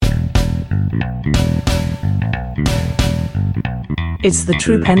It's the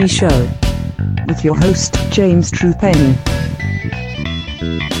True Penny Show with your host, James True Penny.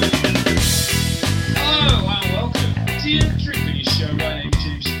 Hello and welcome to the True Penny Show. My name is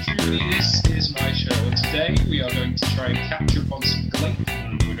James True Penny. This is my show, and today we are going to try and catch up on some GLEAT.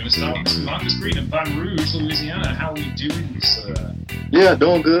 And we're going to start with Marcus Green in Baton Rouge, Louisiana. How are we doing, sir? Yeah,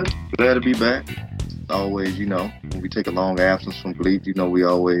 doing good. Glad to be back. Always, when we take a long absence from GLEAT, we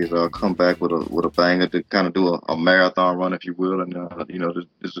always come back with a banger to kind of do a marathon run, if you will, and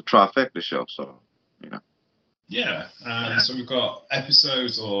it's a trifecta show, so Yeah, so we've got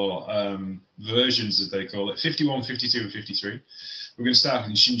episodes or versions, as they call it, 51, 52, and 53. We're going to start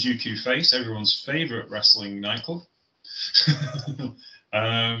in Shinjuku Face, everyone's favorite wrestling nightclub.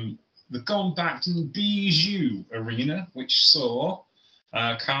 They've gone back to the Bijou Arena, which saw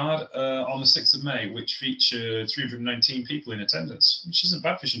a card on the 6th of May, which featured 319 people in attendance, which isn't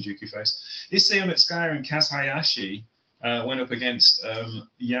bad for Shinjuku Face. Issei Onitsuka and Kaz Hayashi went up against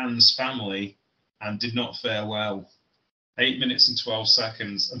Yan's family and did not fare well. 8 minutes and 12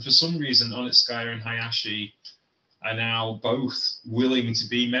 seconds. And for some reason, Onitsuka and Hayashi are now both willing to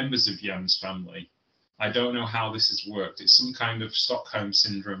be members of Yan's family. I don't know how this has worked. It's some kind of Stockholm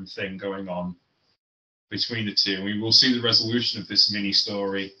Syndrome thing going on between the two. We will see the resolution of this mini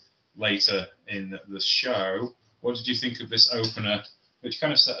story later in the show. What did you think of this opener, which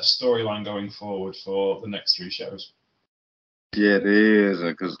kind of set a storyline going forward for the next three shows? Yeah, it is,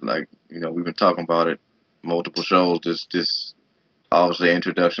 because we've been talking about it multiple shows. This obviously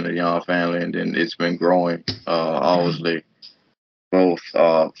introduction to the Yan family, and then it's been growing. Obviously, both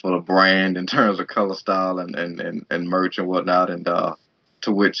for the brand in terms of color style and merch and whatnot, and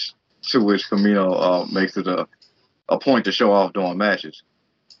to which Camino makes it a point to show off during matches.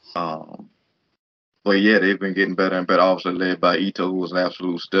 But yeah, they've been getting better and better. Obviously led by Ito, who was an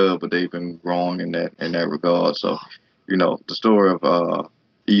absolute stud, but they've been growing in that regard. So, the story of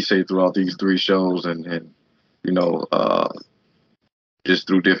Issei throughout these three shows and just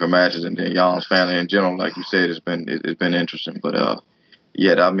through different matches, and then Yan's family in general, like you said, it's been interesting. But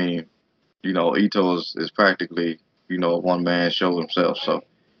Ito is practically a one-man show himself, so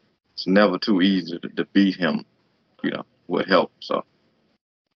it's never too easy to beat him, with help. So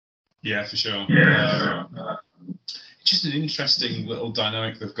yeah, for sure. Just an interesting little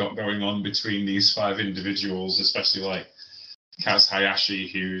dynamic they've got going on between these five individuals, especially like Kaz Hayashi,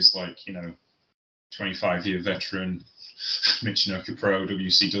 who's 25-year veteran, Michinoku Pro,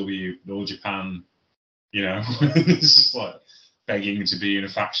 WCW, All Japan, it's just like begging to be in a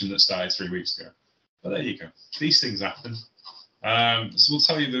faction that started 3 weeks ago. But there you go. These things happen. So we'll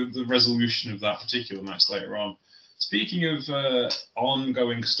tell you the resolution of that particular match later on. Speaking of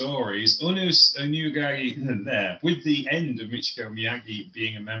ongoing stories, Onugagi there, with the end of Michiko Miyagi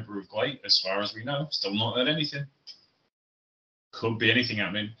being a member of GLEAT, as far as we know, still not heard anything. Could be anything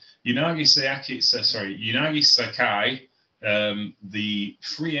happening. Unagi Sakai, the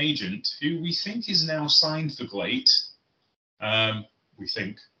free agent, who we think is now signed for GLEAT,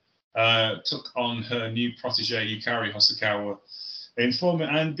 took on her new protege, Yukari Hosokawa,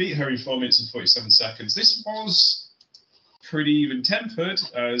 and beat her in 4 minutes and 47 seconds. This was pretty even-tempered,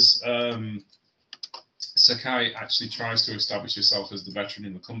 as Sakai actually tries to establish herself as the veteran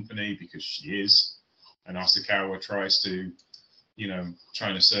in the company, because she is, and Hosokawa tries to, try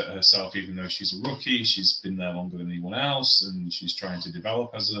and assert herself, even though she's a rookie. She's been there longer than anyone else, and she's trying to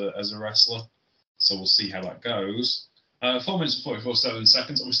develop as a wrestler. So we'll see how that goes. 4 minutes and 44 seconds.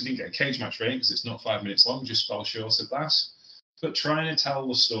 Obviously didn't get a cage match rating because it's not 5 minutes long, just fell short of that. But trying to tell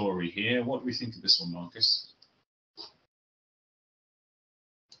the story here. What do we think of this one, Marcus?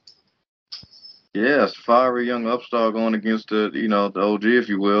 yeah, it's a fiery young upstart going against the OG, if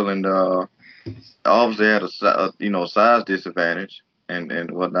you will, and obviously had a size disadvantage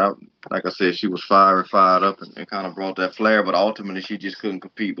and whatnot. Like I said, she was fired up and kind of brought that flair, but ultimately she just couldn't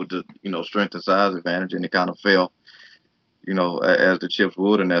compete with the strength and size advantage, and it kind of fell as the chips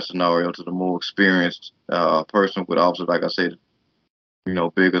would in that scenario, to the more experienced person with, obviously, like I said,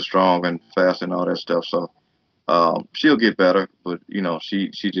 bigger, strong, and fast and all that stuff. So she'll get better, but she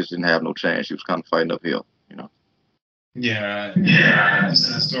just didn't have no chance. She was kind of fighting uphill. Yeah. This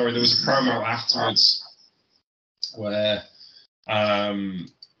is the story. There was a promo afterwards where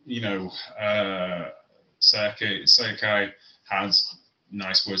Sakai had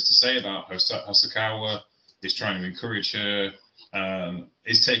nice words to say about Hosokawa. Is trying to encourage her,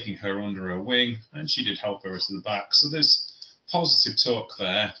 is taking her under her wing, and she did help her to the back. So there's positive talk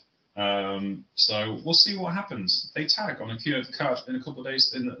there. So we'll see what happens. They tag on a card in a couple of days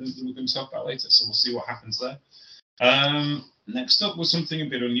that we're going to talk about later. So we'll see what happens there. Next up was something a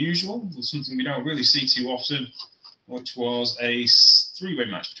bit unusual, something we don't really see too often, which was a three-way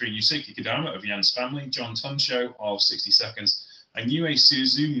match between Yusuke Kodama of Yan's family, John Tunsho of 60 Seconds, and Yue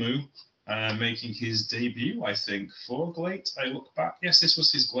Suzumu making his debut, I think, for GLEAT. I look back. Yes, this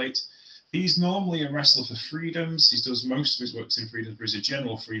was his GLEAT. He's normally a wrestler for Freedoms. He does most of his works in Freedoms, but he's a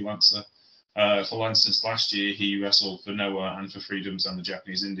general freelancer. For instance, last year he wrestled for Noah and for Freedoms and the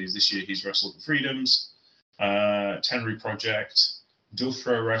Japanese Indies. This year he's wrestled for Freedoms, Tenry Project, Duff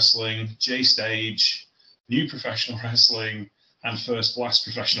Pro Wrestling, J Stage, New Professional Wrestling, and First Blast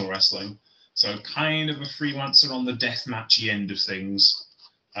Professional Wrestling. So kind of a freelancer on the deathmatchy end of things.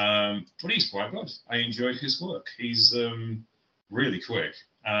 But he's quite good. I enjoyed his work. He's really quick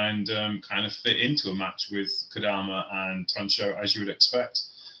and kind of fit into a match with Kodama and Tunsho, as you would expect.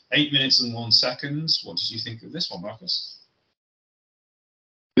 8 minutes and 1 second. What did you think of this one, Marcus?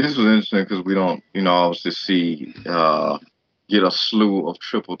 This was interesting because we don't, obviously see get a slew of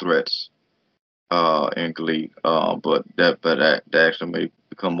triple threats in GLEAT, but that actually may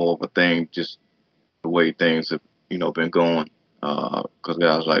become more of a thing just the way things have, been going. Because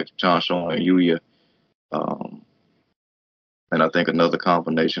guys like John Sean and Yuya, and I think another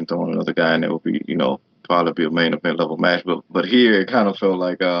combination throwing another guy in there would be, probably be a main event level match. But here it kind of felt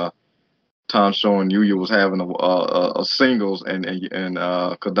like Tom Shaw and Yuya was having a singles, and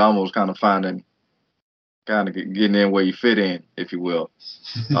Kodama was kind of getting in where he fit in, if you will.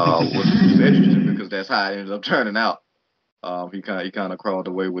 Was interesting because that's how it ended up turning out. He kind of crawled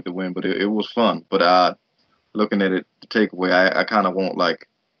away with the win, but it was fun. But looking at it, the takeaway, I kind of want like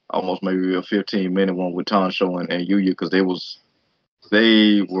almost maybe a 15-minute one with Tom Shaw and Yuya, because they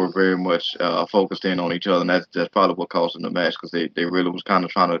were very much focused in on each other, and that's probably what caused them the match, because they really was kind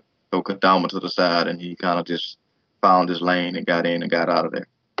of trying to throw Kodama to the side, and he kind of just found his lane and got in and got out of there.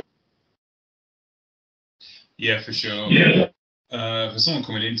 Yeah, for sure. Yeah. For someone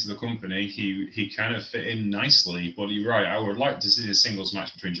coming into the company, he kind of fit in nicely. But you're right, I would like to see a singles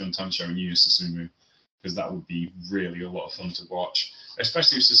match between John Tunsho and Yuya Susumu, because that would be really a lot of fun to watch.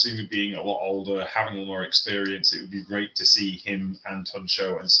 Especially with Susumu being a lot older, having a lot more experience, it would be great to see him and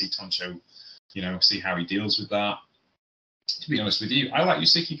Tunsho and see Tunsho, see how he deals with that. To be honest with you, I like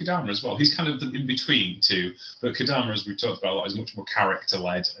Yusuke Kodama as well. He's kind of in between too, but Kodama, as we've talked about a lot, is much more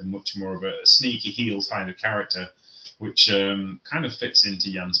character-led and much more of a sneaky heel kind of character, which kind of fits into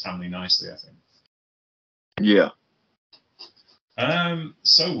Yan's family nicely, I think. Yeah.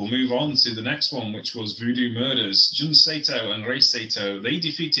 So we'll move on to the next one, which was Voodoo Murders. Jun Saito and Rei Saito, they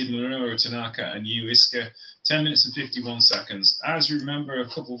defeated Minoru Tanaka and Yu Iisuka 10 minutes and 51 seconds. As you remember, a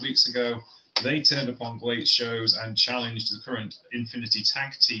couple of weeks ago, they turned up on GLEAT shows and challenged the current Infinity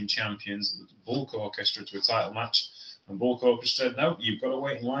Tag Team champions, the Bulk Orchestra, to a title match. And Bulk Orchestra said, no, you've got to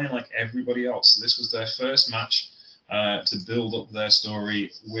wait in line like everybody else. So this was their first match to build up their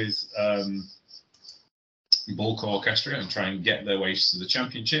story with Bulk Orchestra and try and get their way to the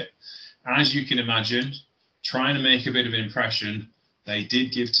championship. As you can imagine, trying to make a bit of an impression, they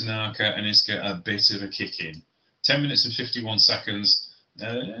did give Tanaka and Iisuka a bit of a kick in. 10 minutes and 51 seconds.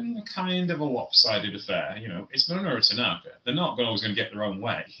 Kind of a lopsided affair. It's Minoru Tanaka. They're not always going to get their own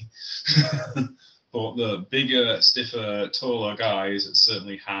way. But the bigger, stiffer, taller guys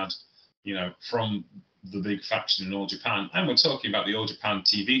certainly had, from the big faction in All Japan. And we're talking about the All Japan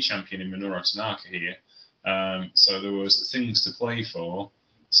TV champion in Minoru Tanaka here. So there was things to play for.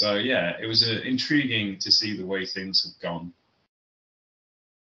 So, yeah, it was intriguing to see the way things have gone.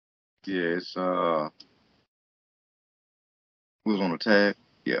 Yeah, it's... Who was on the tag?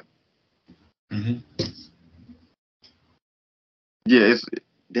 Yeah. Mm-hmm. Yeah, it's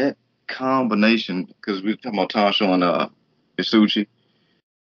that combination, because we were talking about Tasha and Isuchi.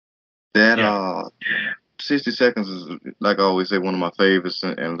 That 60 seconds is, like I always say, one of my favorites,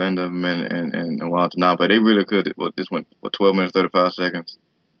 and Linda and Watanabe. They really could. This went 12 minutes 35 seconds.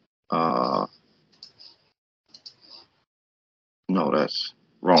 No, that's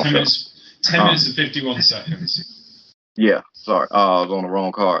wrong. 10 minutes and 51 seconds. Yeah, sorry. I was on the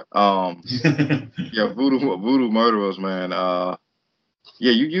wrong card. Yeah, Voodoo Murderers, man.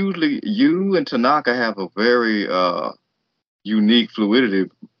 Yeah, you and Tanaka have a very unique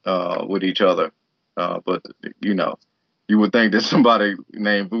fluidity with each other. But you would think that somebody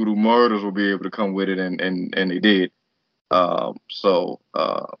named Voodoo Murders would be able to come with it, and they did. But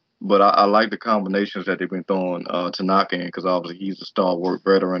I like the combinations that they've been throwing Tanaka in, because obviously he's a stalwart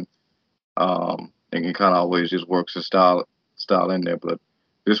veteran. And he kind of always just works his style in there. But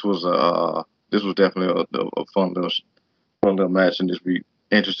this was definitely a fun little match, and just be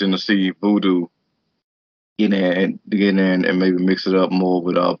interesting to see Voodoo get in and maybe mix it up more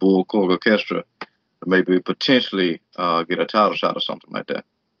with Bulk Orchestra, or maybe potentially get a title shot or something like that.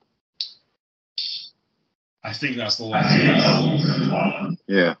 I I think that's the lesson.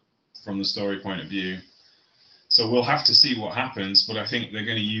 Yeah. From the story point of view. So we'll have to see what happens, but I think they're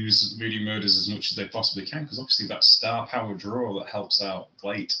going to use Voodoo Murders as much as they possibly can, because obviously that star power draw that helps out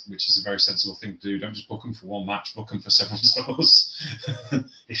GLEAT, which is a very sensible thing to do. Don't just book them for one match, book them for several shows.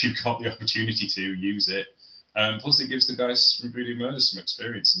 If you've got the opportunity to, use it. Plus it gives the guys from Voodoo Murders some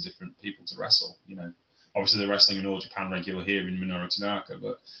experience and different people to wrestle. You know, obviously they're wrestling in All Japan regular here in Minoru Tanaka,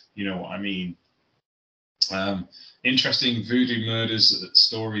 but you know what I mean. Interesting Voodoo Murders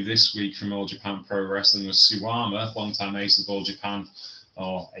story this week from All Japan Pro Wrestling was Suwama, longtime ace of All Japan,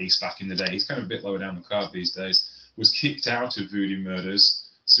 or ace back in the day. He's kind of a bit lower down the card these days. Was kicked out of Voodoo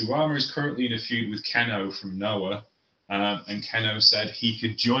Murders. Suwama is currently in a feud with Keno from Noah, and Keno said he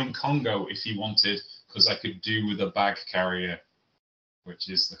could join Congo if he wanted, because I could do with a bag carrier, which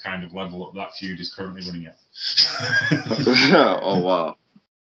is the kind of level that feud is currently running at. Oh, wow.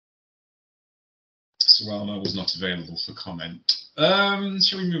 Suwama was not available for comment.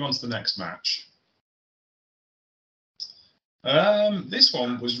 Shall we move on to the next match? This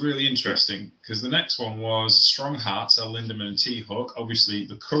one was really interesting because the next one was Strong Hearts, El Lindemann and T-Hook, obviously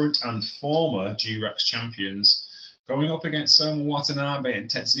the current and former G-Rex champions, going up against Soma Watanabe and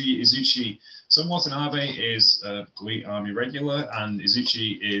Tetsuya Izuchi. Soma Watanabe is a GLEAT Army regular, and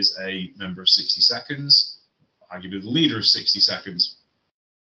Izuchi is a member of 60 Seconds, arguably the leader of 60 Seconds.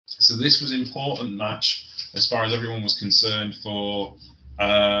 So this was an important match as far as everyone was concerned for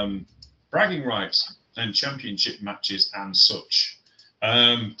bragging rights and championship matches and such.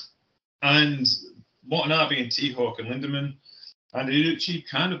 And Watanabe and T-Hawk and Lindemann and Izuchi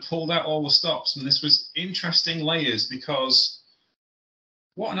kind of pulled out all the stops. And this was interesting layers because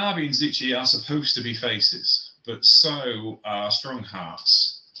Watanabe and Izuchi are supposed to be faces, but so are Strong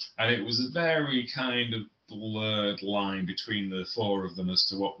Hearts. And it was a very kind of blurred line between the four of them as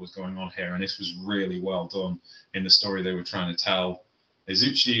to what was going on here, and this was really well done in the story they were trying to tell.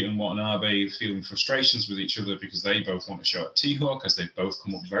 Izuchi and Watanabe feeling frustrations with each other because they both want to show at T-Hawk, as they've both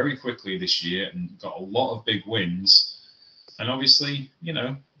come up very quickly this year and got a lot of big wins. And obviously, you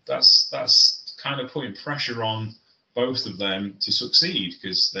know, that's kind of putting pressure on both of them to succeed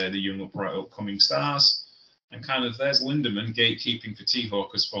because they're the young upcoming stars. And kind of there's Lindemann gatekeeping for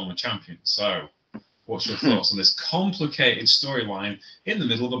T-Hawk as former champion. So what's your thoughts on this complicated storyline in the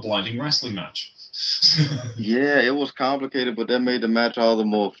middle of a blinding wrestling match? Yeah, it was complicated, but that made the match all the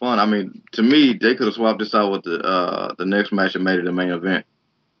more fun. I mean, to me, they could have swapped this out with the next match and made it the main event.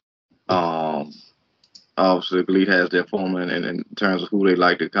 Obviously, GLEAT has their formula in terms of who they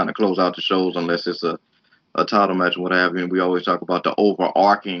like to kind of close out the shows, unless it's a title match or what have you. And we always talk about the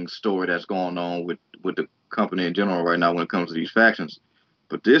overarching story that's going on with the company in general right now when it comes to these factions.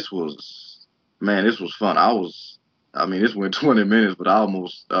 But this was, man, this was fun. This went 20 minutes, but I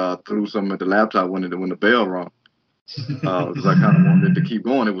almost threw something at the laptop when the bell rung because I kind of wanted it to keep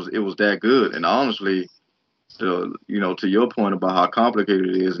going. It was that good. And honestly, to your point about how complicated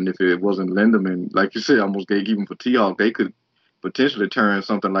it is, and if it wasn't Lindemann, like you said, almost gatekeeping for T-Hawk, they could potentially turn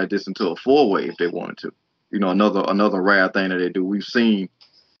something like this into a four-way if they wanted to. You know, another rare thing that they do. We've seen,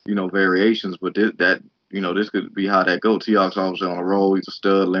 variations, but this could be how that goes. T-Hawk's obviously on a roll. He's a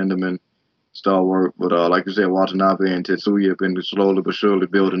stud. Lindemann, stalwart, but like you said, Watanabe and Tetsuya have been slowly but surely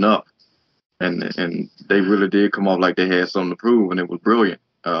building up, and they really did come off like they had something to prove, and it was brilliant.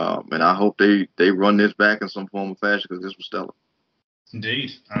 And I hope they run this back in some form of fashion because this was stellar.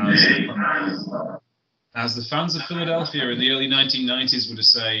 Indeed. As the fans of Philadelphia in the early 1990s would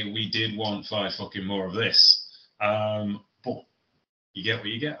say, we did want 5 fucking more of this. But you get what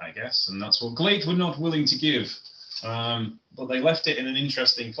you get, I guess, and that's what GLEAT were not willing to give. But they left it in an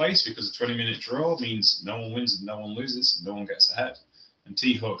interesting place because a 20-minute draw means no one wins and no one loses and no one gets ahead. And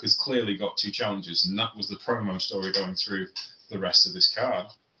T-Hook has clearly got 2 challenges, and that was the promo story going through the rest of this card.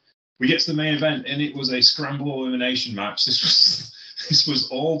 We get to the main event, and it was a scramble elimination match. This was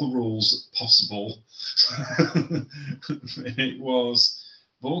all the rules possible. It was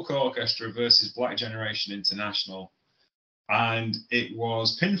Bulk Orchestra versus Black Generation International. And it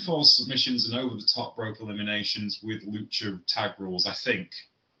was pinfall submissions and over the top rope eliminations with lucha tag rules. I think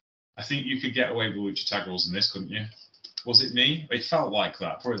you could get away with lucha tag rules in this, couldn't you? Was it me? It felt like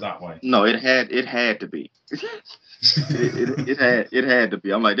that. Put it that way. No, it had to be. it had to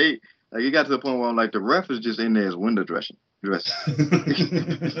be. I'm like, it got to the point where I'm like, the ref is just in there as window dressing. It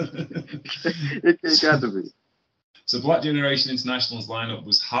got to be. So Black Generation International's lineup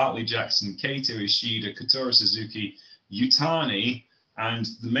was Hartley Jackson, Kaito Ishida, Katora Suzuki, Yutani, and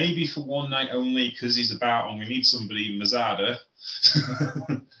the maybe for one night only because he's about and we need somebody, Mazada,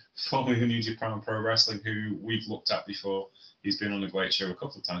 formerly of New Japan Pro Wrestling, who we've looked at before. He's been on the GLEAT show a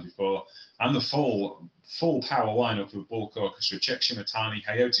couple of times before. And the full power lineup of Bulk Orchestra: Check Shimatani,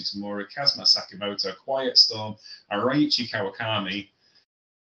 Hayate Tamura, Kazuma Sakimoto, Quiet Storm, Araichi Kawakami.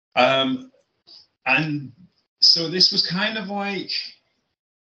 And so this was kind of like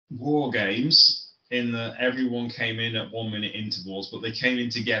War Games in that everyone came in at 1 minute intervals, but they came in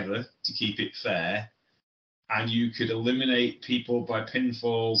together to keep it fair. And you could eliminate people by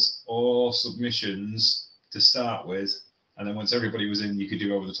pinfalls or submissions to start with. And then once everybody was in, you could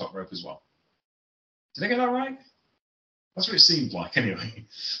do over the top rope as well. Did I get that right? That's what it seemed like, anyway.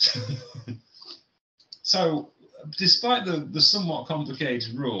 So, despite the somewhat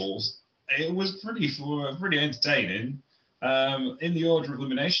complicated rules, it was pretty entertaining. In the order of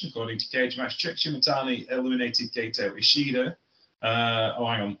elimination, according to Cage Match, Check Shimatani eliminated Kaito Ishida. Hang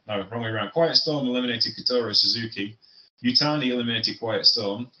on, no, wrong way around. Quiet Storm eliminated Kotaro Suzuki. Yutani eliminated Quiet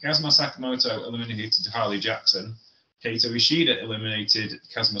Storm. Kazuma Sakamoto eliminated Harley Jackson. Kaito Ishida eliminated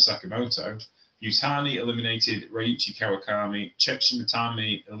Kazuma Sakamoto. Yutani eliminated Ryuichi Kawakami. Check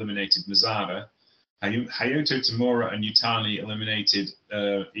Shimatani eliminated Mazada. Hayato Tamura and Yutani eliminated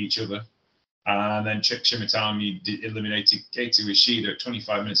each other. And then Check Shimatani eliminated Kaito Ishida at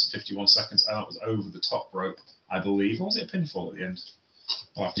 25 minutes and 51 seconds. And that was over the top rope, I believe. Or was it a pinfall at the end?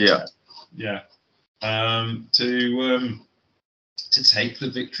 I'll have to check. Yeah. To take the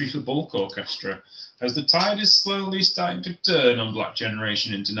victory for Bulk Orchestra, as the tide is slowly starting to turn on Black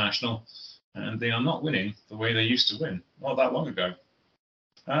Generation International, and they are not winning the way they used to win not that long ago.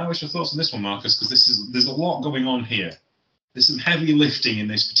 What's your thoughts on this one, Marcus? Because there's a lot going on here. There's some heavy lifting in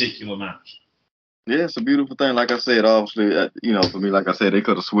this particular match. Yeah, it's a beautiful thing. Like I said, obviously, for me, like I said, they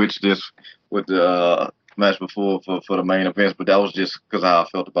could have switched this with the match before for the main events, but that was just because how I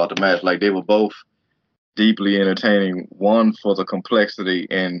felt about the match. Like, they were both deeply entertaining. One for the complexity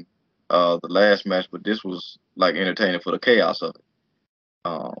in the last match, but this was like entertaining for the chaos of it.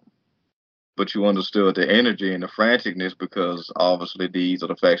 But you understood the energy and the franticness because obviously these are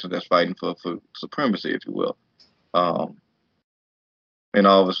the factions that's fighting for supremacy, if you will. And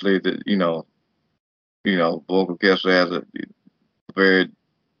obviously Bulk Orchestra has a very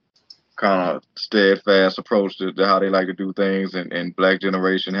kind of steadfast approach to how they like to do things, and Black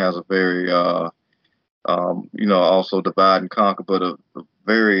Generation has a very also divide and conquer, but a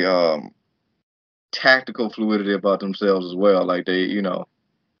very tactical fluidity about themselves as well. Like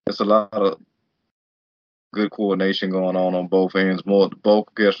it's a lot of good coordination going on both ends. More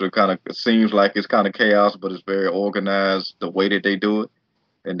Bulk Orchestra kind of seems like it's kind of chaos, but it's very organized the way that they do it.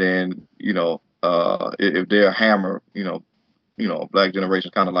 And then if they're a hammer, Black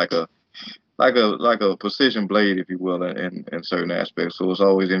Generation kind of like a precision blade, if you will, in certain aspects. So it's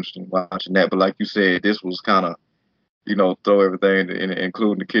always interesting watching that. But like you said, this was kind of throw everything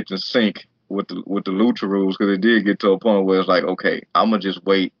including the kitchen sink with the lucha rules, because it did get to a point where it's like, okay, I'm gonna just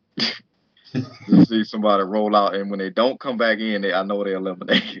wait to see somebody roll out, and when they don't come back in, I know they're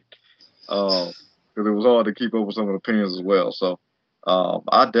eliminated. Because it was hard to keep up with some of the pins as well. So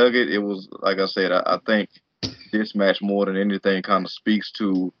I dug it. It was, like I said, I think this match more than anything kind of speaks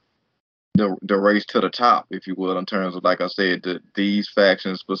to the race to the top, if you will, in terms of, like I said, these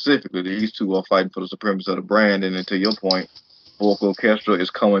factions specifically. These two are fighting for the supremacy of the brand, and then to your point, Bulk Orchestra is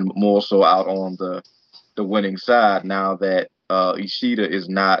coming more so out on the winning side now that Ishida is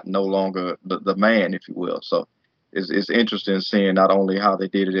no longer the man, if you will. So it's interesting seeing not only how they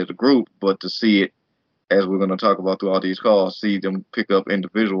did it as a group, but to see it, as we're going to talk about through all these calls, see them pick up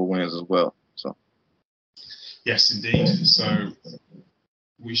individual wins as well. So yes, indeed. So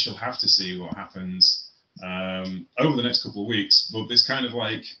we shall have to see what happens over the next couple of weeks. But this kind of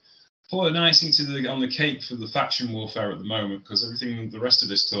like put an icing on the cake for the faction warfare at the moment, because everything the rest of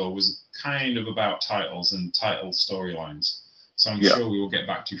this tour was kind of about titles and title storylines. So I'm sure we will get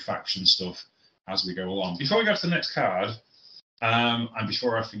back to faction stuff as we go along. Before we go to the next card, and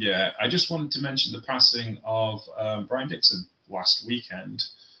before I forget, I just wanted to mention the passing of Brian Dixon last weekend.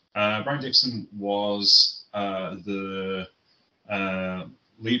 Brian Dixon was the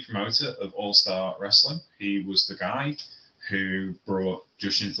lead promoter of All Star Wrestling. He was the guy who brought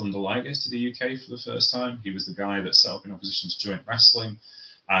Jushin Thunder Liger to the UK for the first time. He was the guy that set up in opposition to Joint Wrestling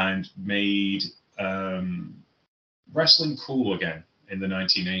and made wrestling cool again in the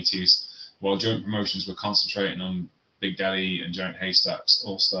 1980s, while Joint Promotions were concentrating on Big Daddy and Giant Haystacks.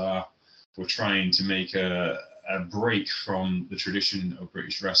 All Star were trying to make a break from the tradition of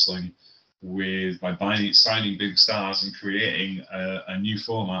British wrestling by signing big stars and creating a new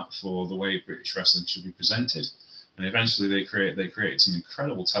format for the way British wrestling should be presented. And eventually they created some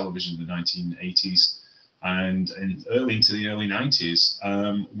incredible television in the 1980s and early into the early 90s.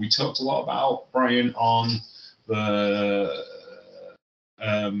 We talked a lot about Brian on the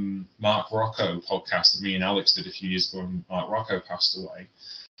Mark Rocco podcast that me and Alex did a few years ago when Mark Rocco passed away.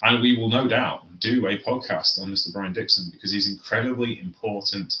 And we will no doubt do a podcast on Mr. Brian Dixon because he's incredibly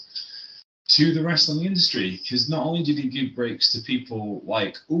important to the wrestling industry. Because not only did he give breaks to people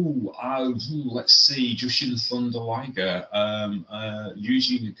like, let's see, Jushin Thunder Liger,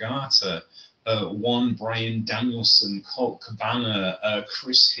 Yuji Nagata, one Bryan Danielson, Colt Cabana,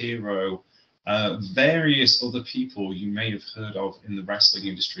 Chris Hero, various other people you may have heard of in the wrestling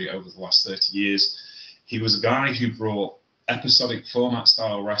industry over the last 30 years. He was a guy who brought episodic format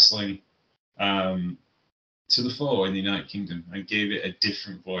style wrestling to the fore in the United Kingdom and gave it a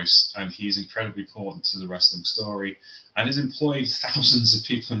different voice. And he's incredibly important to the wrestling story and has employed thousands of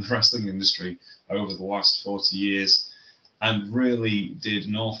people in the wrestling industry over the last 40 years and really did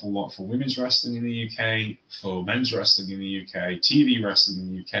an awful lot for women's wrestling in the UK, for men's wrestling in the UK, TV wrestling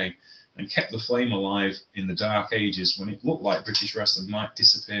in the UK, and kept the flame alive in the dark ages when it looked like British wrestling might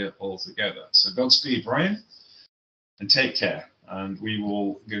disappear altogether. So Godspeed, Brian, and take care. And we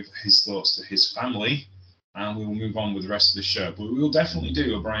will give his thoughts to his family, and we will move on with the rest of the show. But we will definitely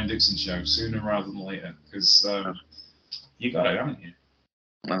do a Brian Dixon show sooner rather than later, because you got it, haven't you?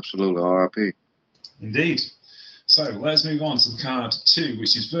 Absolutely, RIP. Indeed. So let's move on to the card 2,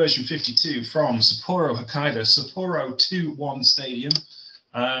 which is version 52 from Sapporo, Hokkaido, Sapporo 2-1 Stadium.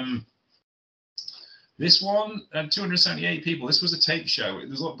 This one had 278 people. This was a tape show. It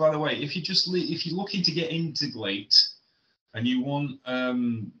was, by the way, if you're looking to get into GLEAT and you want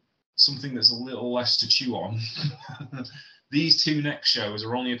something that's a little less to chew on, these 2 next shows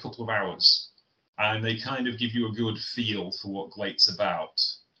are only a couple of hours, and they kind of give you a good feel for what GLEAT's about.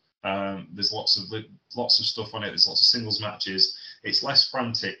 There's lots of stuff on it. There's lots of singles matches. It's less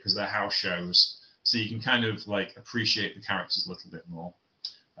frantic because they're house shows, so you can kind of like appreciate the characters a little bit more.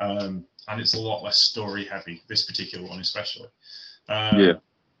 And it's a lot less story heavy, this particular one especially.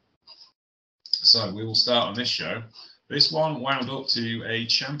 So we will start on this show. This one wound up to a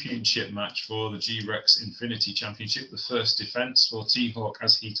championship match for the G-Rex Infinity Championship, the first defense for T-Hawk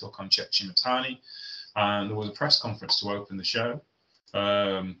as he took on Cheick Shimatani. And there was a press conference to open the show,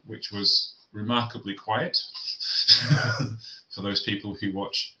 which was remarkably quiet for those people who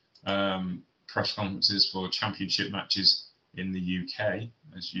watch press conferences for championship matches in the UK,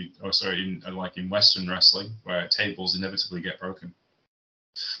 in Western wrestling, where tables inevitably get broken.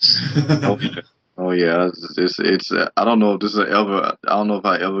 Oh yeah, it's I don't know if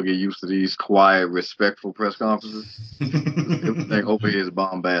I ever get used to these quiet, respectful press conferences. Everything over here is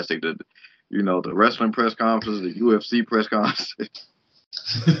bombastic. The wrestling press conferences, the UFC press conferences,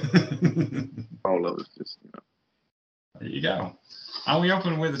 all of it. There you go. And we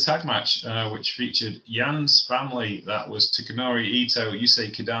open with a tag match, which featured Yan's family. That was Takanori Ito,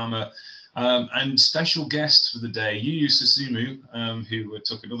 Yusei Kidama, and special guest for the day, Yu Susumu, who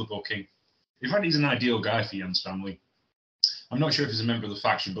took another booking. In fact, he's an ideal guy for Yan's family. I'm not sure if he's a member of the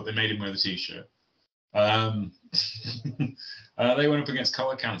faction, but they made him wear the T-shirt. They went up against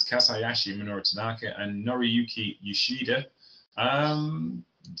color counts Kasayashi, Minoru Tanaka, and Noriyuki Yoshida.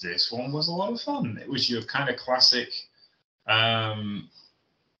 This one was a lot of fun. It was your kind of classic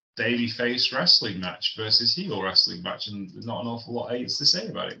babyface wrestling match versus heel wrestling match, and not an awful lot else to say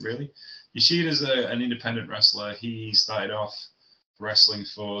about it, really. Yoshida's an independent wrestler. He started off wrestling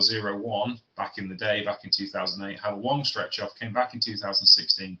for 0-1 back in the day, back in 2008, had a long stretch off, came back in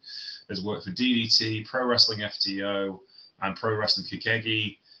 2016, has worked for DDT, Pro Wrestling FTO, and Pro Wrestling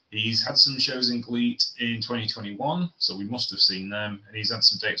Kikegi. He's had some shows in GLEAT in 2021, so we must have seen them, and he's had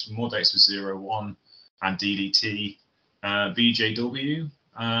some more dates with 0-1 and DDT. BJW,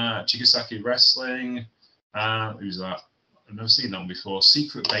 Chigasaki Wrestling, who's that? I've never seen that one before.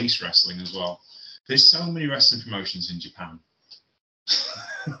 Secret Base Wrestling as well. There's so many wrestling promotions in Japan.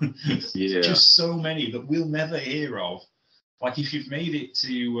 Yeah. Just so many that we'll never hear of. Like if you've made it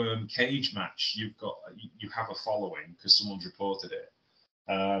to Cage Match, you have a following because someone's reported it.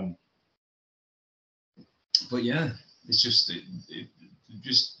 But yeah, it's just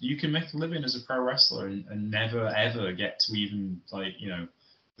you can make a living as a pro wrestler and never ever get to even the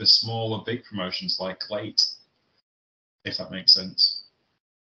smaller big promotions like GLEAT, if that makes sense.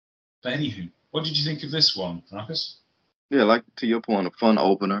 But anywho, what did you think of this one, Marcus? Yeah, like to your point, a fun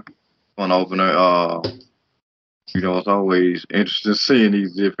opener. It's always interesting seeing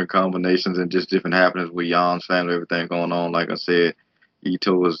these different combinations and just different happenings with Jan's family, everything going on. Like I said,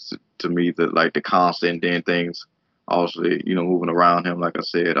 Ito was to me the constant, and then things also moving around him. Like I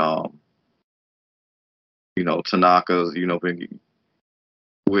said, Tanaka's been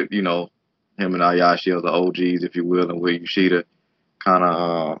with him and Ayashi are the OGs, if you will, and with Yoshida kind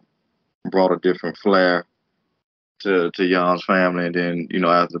of brought a different flair to Jan's family, and then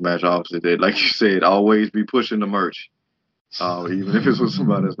after the match, obviously they, like you said, always be pushing the merch, even if it's with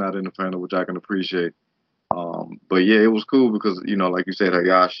somebody that's not in the family, which I can appreciate. But yeah, it was cool because like you said,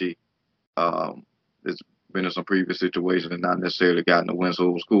 Hayashi, has been in some previous situations and not necessarily gotten the win, so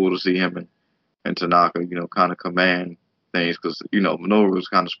it was cool to see him and Tanaka, kind of command things because Minoru was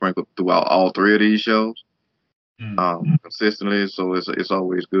kind of sprinkled throughout all three of these shows, consistently. So it's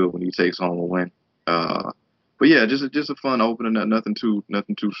always good when he takes home a win. But yeah, just a fun opening. Nothing too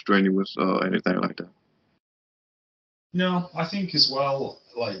strenuous, anything like that. No, I think as well,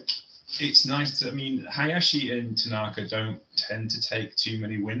 like, it's nice to, I mean, Hayashi and Tanaka don't tend to take too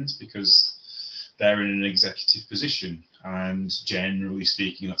many wins because they're in an executive position, and generally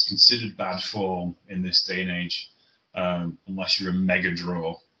speaking, that's considered bad form in this day and age, unless you're a mega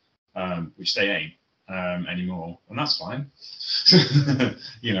draw, which they ain't anymore, and that's fine.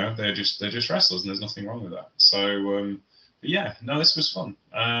 They're just wrestlers, and there's nothing wrong with that. So, yeah, no, this was fun.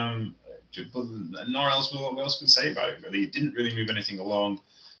 But nor else what else can say about it, really. It didn't really move anything along.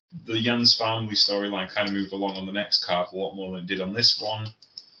 The Jan's family storyline kind of moved along on the next card a lot more than it did on this one.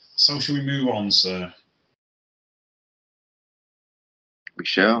 So shall we move on, sir? We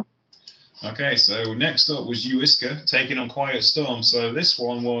shall. Okay, so next up was Yuiska taking on Quiet Storm. So this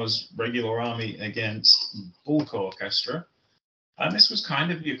one was Regular Army against Bulk Orchestra. And this was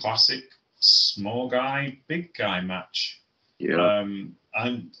kind of your classic small guy, big guy match. Yeah.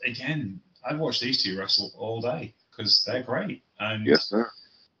 And again, I've watched these two wrestle all day because they're great. And yes, sir.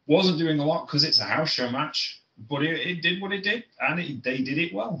 Wasn't doing a lot because it's a house show match, but it did what it did, and they did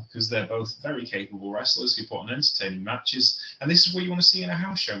it well because they're both very capable wrestlers who put on entertaining matches. And this is what you want to see in a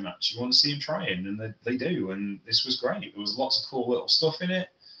house show match. You want to see them trying, and they do. And this was great. There was lots of cool little stuff in it.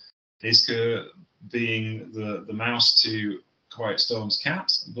 Iska being the mouse to Quiet Storm's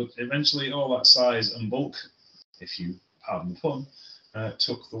cat, but eventually all that size and bulk, if you pardon the pun,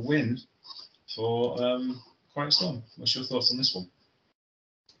 took the win for Quiet Storm. What's your thoughts on this one?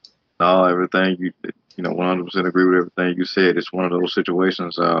 No, everything you 100% agree with everything you said. It's one of those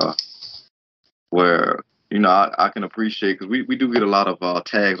situations where I can appreciate, because we do get a lot of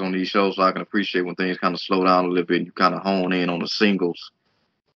tags on these shows, so I can appreciate when things kind of slow down a little bit and you kind of hone in on the singles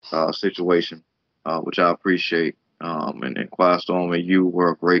situation, which I appreciate. And Quiet Storm and you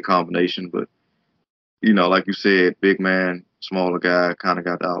were a great combination, but like you said, big man, smaller guy, kind of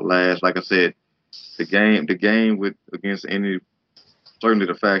got to outlast. Like I said, the game with against any, certainly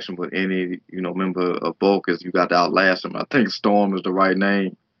the faction, but any member of Bulk, is you got to outlast him. I think Storm is the right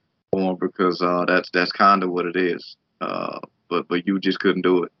name for him because that's kind of what it is. But you just couldn't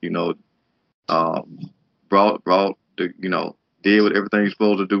do it. Brought the did what everything you're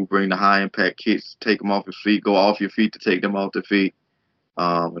supposed to do. Bring the high impact kicks, take them off your feet, go off your feet to take them off their feet,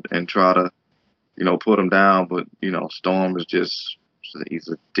 and try to put them down. But Storm is just, he's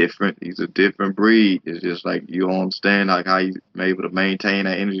a different breed. It's just like, you don't understand like how he's able to maintain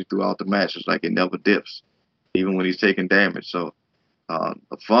that energy throughout the match. It's like it never dips, even when he's taking damage. So a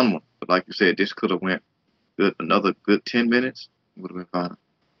fun one. But like you said, this could have went another good 10 minutes. Would have been fine.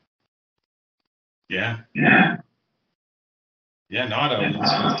 Yeah. No, I don't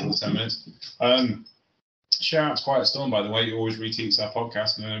want 10 minutes. Shout out to Quiet Storm, by the way. He always retweets our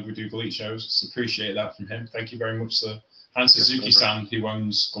podcast and we do GLEAT shows. So appreciate that from him. Thank you very much, sir. And Suzuki-san, who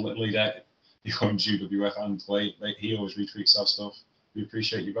owns GLEAT, he owns UWF and GLEAT. He always retweets our stuff. We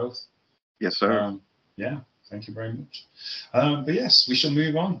appreciate you both. Yes, sir. Thank you very much. But yes, we shall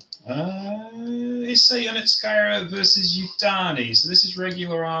move on. Issei Onitsukaira versus Yutani. So this is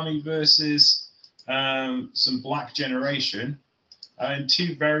Regular Army versus some Black Generation. And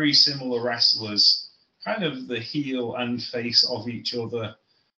two very similar wrestlers, kind of the heel and face of each other.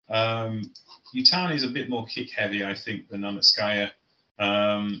 Yutani is a bit more kick heavy, I think, than Onitsukaira.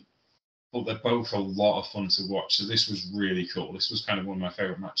 But they're both a lot of fun to watch. So this was really cool. This was kind of one of my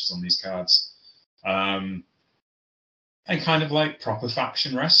favorite matches on these cards. And kind of like proper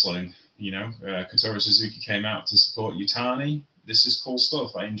faction wrestling. Kotaro Suzuki came out to support Yutani. This is cool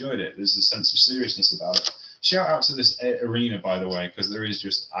stuff. I enjoyed it. There's a sense of seriousness about it. Shout out to this arena, by the way, because there is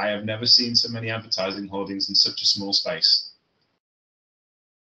just, I have never seen so many advertising hoardings in such a small space.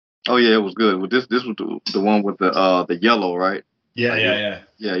 Oh yeah, it was good. Well, this was the one with the yellow, right? Yeah.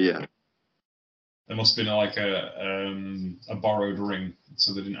 There must have been like a borrowed ring,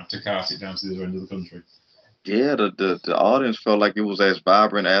 so they didn't have to cart it down to the other end of the country. Yeah, the audience felt like it was as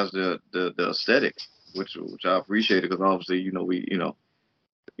vibrant as the aesthetic, which I appreciated, because obviously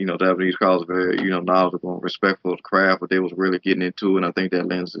Japanese crowds are very knowledgeable and respectful of the craft, but they was really getting into it. And I think that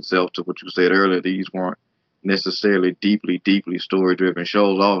lends itself to what you said earlier. These weren't necessarily deeply story driven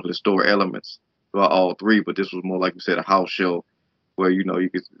shows. All the story elements well, all three, but this was more like you said, a house show where you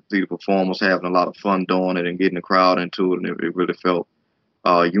could see the performers having a lot of fun doing it and getting the crowd into it, and it really felt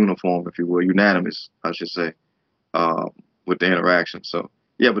uniform, if you will, unanimous, I should say, uh, with the interaction. So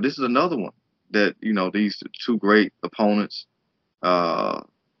yeah, but this is another one that these two great opponents, uh,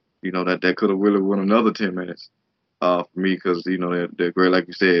 that could have really won another 10 minutes for me because they're great, like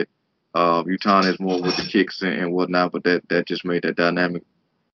you said. Utah is more with the kicks and whatnot, but that just made that dynamic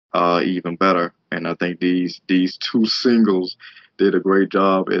even better. And I think these two singles did a great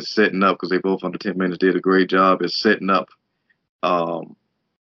job at setting up because they both under 10 minutes did a great job at setting up um,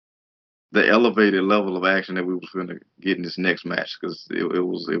 the elevated level of action that we was going to get in this next match because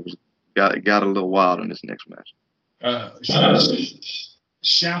it got a little wild in this next match.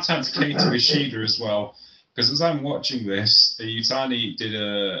 Shout out to Katie Yoshida as well, because as I'm watching this, the Utani did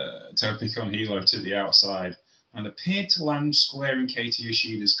a toe pick on Hilo to the outside and appeared to land square in Katie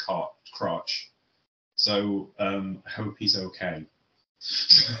Yoshida's crotch. So I hope he's okay.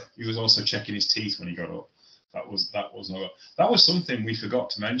 He was also checking his teeth when he got up. That was something we forgot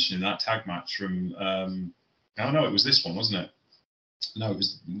to mention in that tag match from it was this one, wasn't it? No,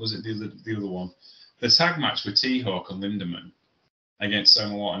 was it the other one? The tag match with T-Hawk and Lindemann against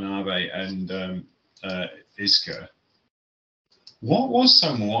Soma Watanabe and Iska. What was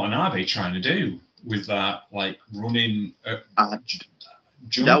Soma Watanabe trying to do with that, like running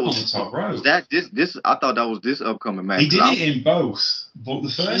jump on the top rope? I thought that was this upcoming match. He did it in both, but the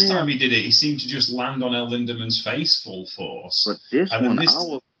first time he did it, he seemed to just land on El Lindemann's face full force. But this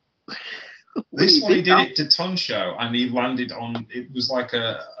one, he did it to Tonsho, and he landed on. It was like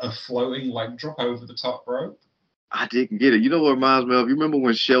a floating leg drop over the top rope. I didn't get it. You know what it reminds me of? You remember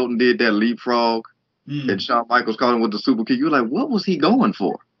when Shelton did that leapfrog and Shawn Michaels caught him with the super kick? You were like, what was he going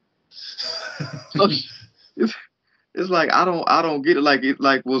for? So it's like I don't get it. Like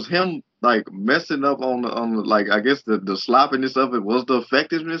it was him like messing up on the like I guess the sloppiness of it was the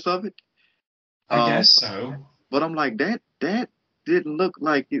effectiveness of it. I guess so. But I'm like that didn't look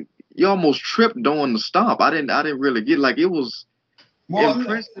like it. You almost tripped on the stomp. I didn't really get like it was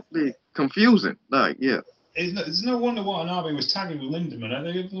impressively confusing. Like It's no wonder Watanabe was tagging with Lindemann. I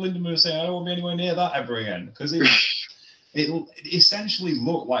think Lindemann was saying, I don't want to be anywhere near that ever again. Because it essentially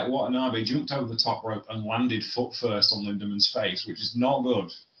looked like Watanabe jumped over the top rope and landed foot first on Lindemann's face, which is not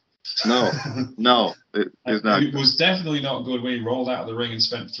good. No, it's not. It was definitely not good when he rolled out of the ring and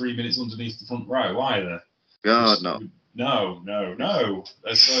spent 3 minutes underneath the front row either. God, no. No.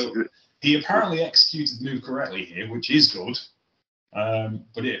 So he apparently executed the move correctly here, which is good.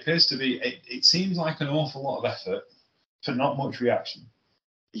 But it appears to be, it seems like an awful lot of effort for not much reaction.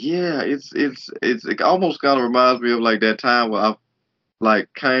 Yeah, it almost kind of reminds me of like that time where I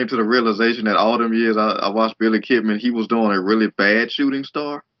like came to the realization that all them years I watched Billy Kidman, he was doing a really bad shooting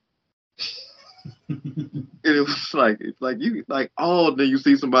star. And it was like then you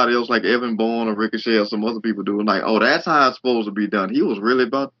see somebody else like Evan Bourne or Ricochet or some other people doing like, oh, that's how it's supposed to be done. He was really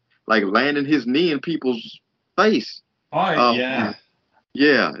about like landing his knee in people's face. Yeah.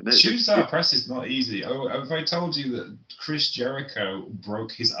 Shooting star Yeah. press is not easy. Have I told you that Chris Jericho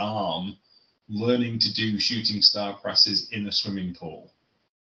broke his arm learning to do shooting star presses in a swimming pool?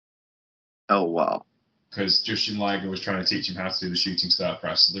 Oh, wow. Because Justin Liger was trying to teach him how to do the shooting star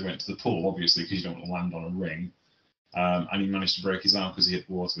press. So they went to the pool, obviously, because you don't want to land on a ring. And he managed to break his arm because he hit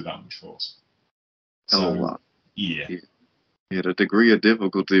the water with that much force. So, wow. Yeah, the degree of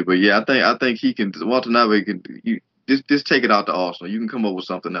difficulty. But yeah, I think he can. Watanabe can. Just take it out to Arsenal. You can come up with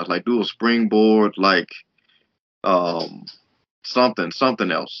something else, like do a springboard, like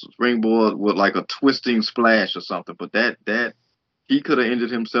something else. Springboard with like a twisting splash or something. But that he could have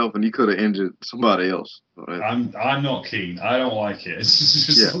injured himself and he could have injured somebody else. I'm not keen. I don't like it. It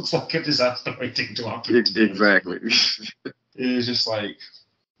just looks like a disaster waiting to happen. Exactly. It was just like,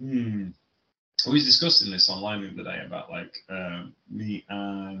 We was discussing this online the other day about like me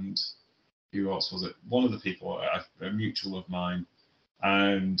and who else was it? One of the people, a mutual of mine,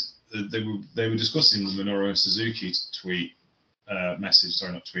 and they were discussing the Minoru Suzuki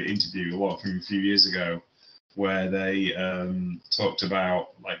interview a lot from a few years ago, where they talked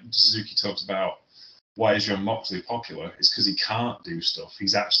about, like, Suzuki talked about why is Jon Moxley popular? It's because he can't do stuff.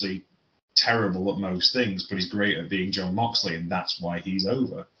 He's actually terrible at most things, but he's great at being Jon Moxley, and that's why he's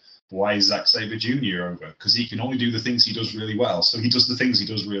over. Why is Zack Sabre Jr. over? Because he can only do the things he does really well, so he does the things he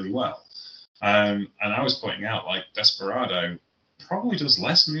does really well. And I was pointing out, like, Desperado probably does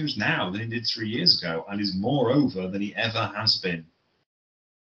less moves now than he did 3 years ago, and is more over than he ever has been.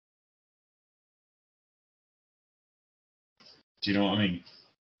 Do you know what I mean?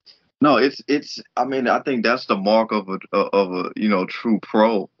 No, it's. I mean, I think that's the mark of a true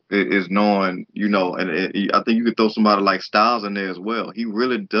pro. is knowing, I think you could throw somebody like Styles in there as well. He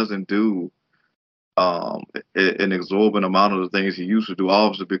really doesn't do an exorbitant amount of the things he used to do,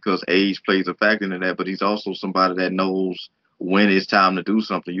 obviously because age plays a factor in that, but he's also somebody that knows when it's time to do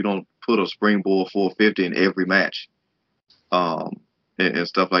something. You don't put a springboard 450 in every match, and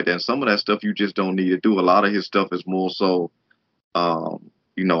stuff like that. And some of that stuff you just don't need to do. A lot of his stuff is more so,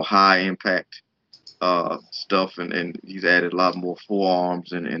 high impact stuff, and he's added a lot more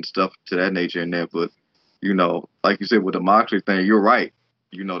forearms and stuff to that nature in there. But, like you said, with the Moxley thing, you're right.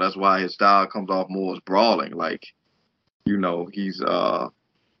 That's why his style comes off more as brawling. Like, he's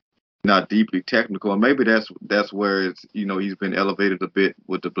not deeply technical. And maybe that's where it's, he's been elevated a bit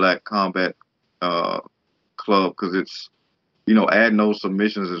with the Black Combat Club, because it's, adding those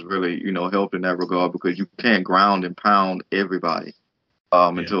submissions has really, helped in that regard, because you can't ground and pound everybody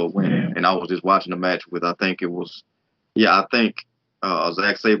until a win. And I was just watching the match with, I think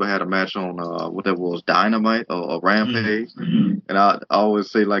Zack Sabre had a match on what that was, Dynamite or Rampage, and I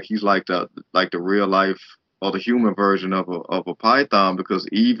always say like he's like the real life or the human version of a python, because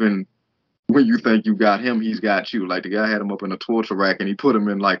even when you think you got him, he's got you. Like the guy had him up in a torture rack and he put him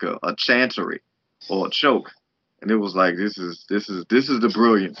in like a chancery or a choke, and it was like this is the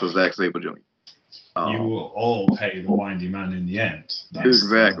brilliance of Zack Sabre Jr. You will all pay the windy man in the end.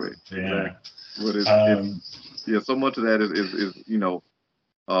 Exactly. Yeah. But so much of that is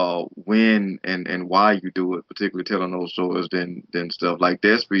when and why you do it, particularly telling those stories, than stuff like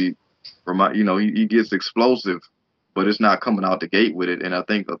Despy. He gets explosive, but it's not coming out the gate with it. And I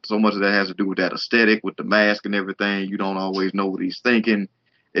think so much of that has to do with that aesthetic, with the mask and everything. You don't always know what he's thinking.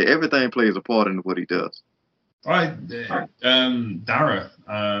 Everything plays a part in what he does. Right, Dara.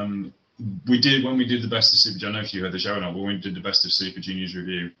 When we did the Best of Super Juniors, I don't know if you heard the show or not, but when we did the Best of Super Juniors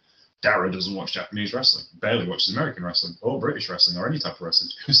review, Dara doesn't watch Japanese wrestling, barely watches American wrestling or British wrestling or any type of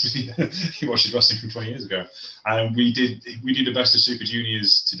wrestling. He watches wrestling from 20 years ago. And we did the Best of Super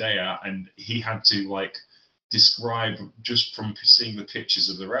Juniors today, and he had to describe, just from seeing the pictures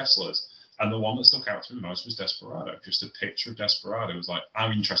of the wrestlers. And the one that stuck out to me most was Desperado. Just a picture of Desperado. It was like,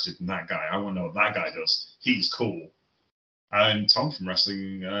 I'm interested in that guy. I want to know what that guy does. He's cool. And Tom from the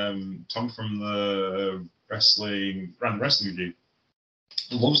Wrestling Review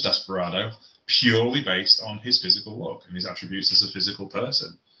loves Desperado purely based on his physical look and his attributes as a physical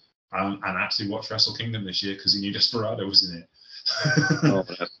person. And actually watched Wrestle Kingdom this year because he knew Desperado was in it.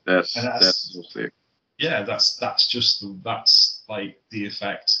 That's so sick. Yeah, that's like the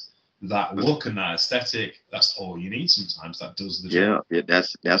effect, that look and that aesthetic. That's all you need sometimes. That does the job. Yeah,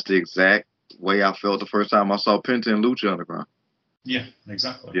 that's the exact way I felt the first time I saw Penta and Lucha Underground. Yeah,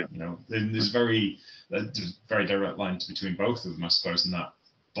 exactly. Yeah. There's very direct lines between both of them, I suppose, in that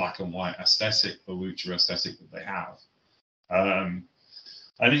black and white aesthetic, the Lucha aesthetic that they have. And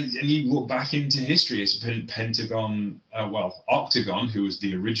you look back into history, it's been Octagon, who was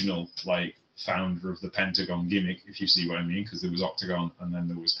the original founder of the Pentagon gimmick, if you see what I mean, because there was Octagon and then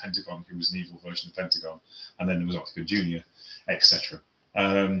there was Pentagon, who was an evil version of Pentagon, and then there was Octagon Jr., etc.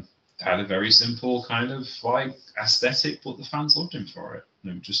 Had a very simple kind of aesthetic, but the fans loved him for it.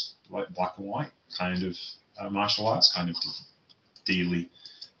 Just black and white kind of martial arts kind of dealy.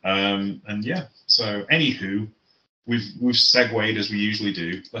 So anywho, we've segued as we usually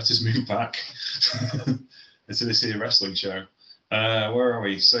do. Let us move back into this here wrestling show. Where are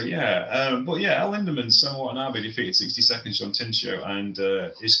we? So El Linderman, Samoa Watanabe defeated 60 Seconds, John Tincio, and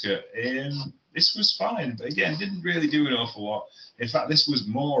Iska. This was fine, but again, didn't really do an awful lot. In fact, this was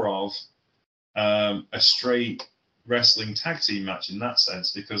more of a straight wrestling tag team match in that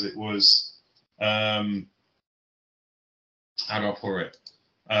sense, because it was how do I put it?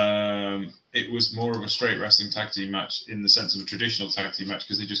 It was more of a straight wrestling tag team match in the sense of a traditional tag team match,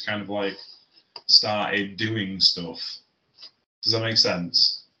 because they just kind of started doing stuff. Does that make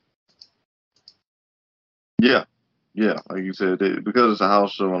sense? Yeah. Like you said, because it's a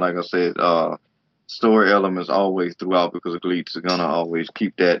house show, and like I said, story elements always throughout, because the GLEATs are gonna always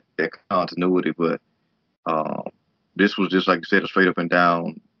keep that continuity. But this was just, like you said, a straight up and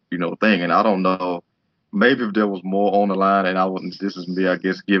down, thing. And I don't know, maybe if there was more on the line, and I wouldn't. This is me, I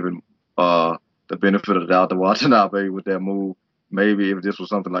guess, giving the benefit of the doubt to Watanabe with that move. Maybe if this was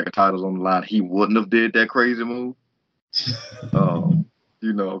something like a title's on the line, he wouldn't have did that crazy move.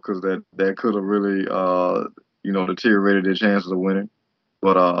 Because that could have really, deteriorated their chances of winning.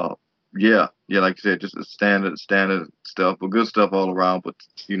 But like you said, just a standard stuff, but good stuff all around. But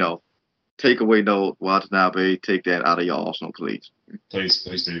take away no Watanabe, take that out of your arsenal, please. Please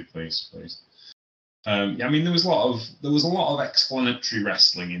do, please. There was a lot of explanatory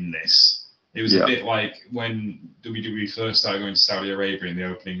wrestling in this. It was a bit like when WWE first started going to Saudi Arabia in the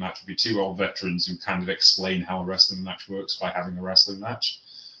opening match would be two old veterans who kind of explain how a wrestling match works by having a wrestling match.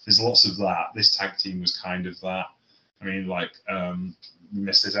 There's lots of that. This tag team was kind of that. I mean, like, we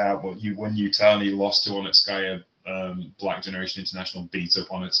missed it out, but when Utani lost to Onyxkaya, Black Generation International beat up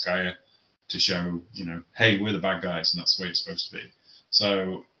Onyxkaya to show, hey, we're the bad guys, and that's the way it's supposed to be.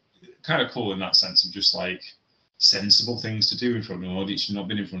 So, kind of cool in that sense of just like sensible things to do in front of an audience you've not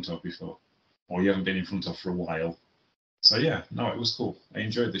been in front of before, or you haven't been in front of for a while. So yeah, no, it was cool. I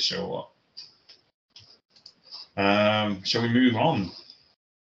enjoyed this show a lot. Shall we move on?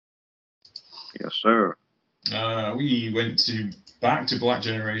 Yes, sir. We went back to Black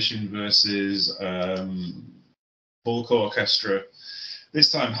Generation versus Bulk Orchestra. This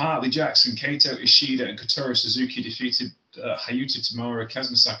time, Hartley Jackson, Kaito Ishida, and Kotaro Suzuki defeated Hayuta Tamura,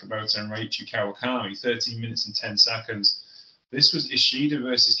 Kazuma Sakamoto, and Raichu Kawakami, 13 minutes and 10 seconds. This was Ishida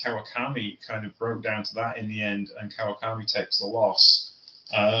versus Kawakami, kind of broke down to that in the end, and Kawakami takes the loss.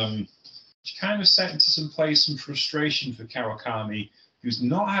 Which kind of set into some frustration for Kawakami, who's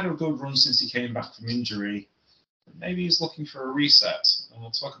not had a good run since he came back from injury. But maybe he's looking for a reset, and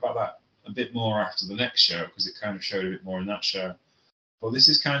we'll talk about that a bit more after the next show, because it kind of showed a bit more in that show. But this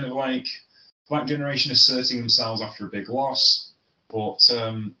is kind of like Black Generation asserting themselves after a big loss, but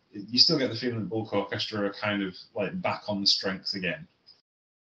you still get the feeling that Bulk Orchestra are kind of like back on the strength again.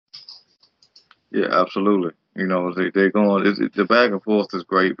 Yeah, absolutely. They're going. The back and forth is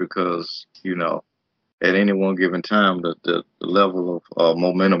great because at any one given time the level of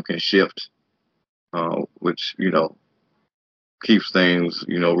momentum can shift, which keeps things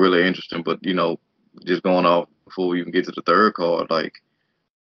really interesting. But just going off before we even get to the third card, like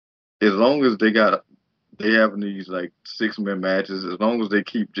as long as they have these like 6-man matches, as long as they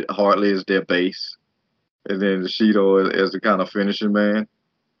keep Hartley as their base, and then Shido as the kind of finishing man,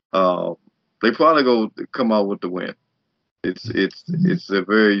 they probably come out with the win. It's a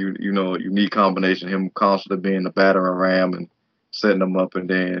very unique combination. Him constantly being the battering ram and setting them up, and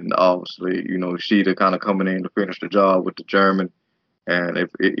then obviously Shida kind of coming in to finish the job with the German, and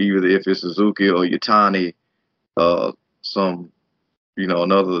if it's Suzuki or Yutani, some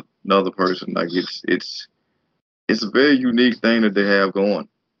another person, like it's a very unique thing that they have going.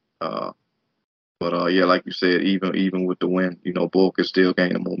 But yeah, like you said, even with the win, Bulk is still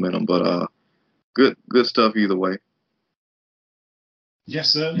gaining momentum. But good stuff either way.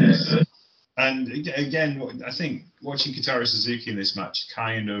 Yes, sir. Yes. And again, I think watching Kotaro Suzuki in this match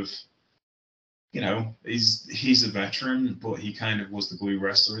kind of, he's a veteran, but he kind of was the glue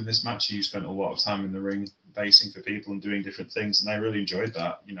wrestler in this match. He spent a lot of time in the ring basing for people and doing different things, and I really enjoyed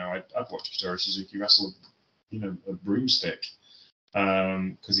that. I'd watch Kotaro Suzuki wrestle, a broomstick,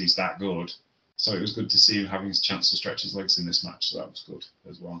 because he's that good. So it was good to see him having a chance to stretch his legs in this match. So that was good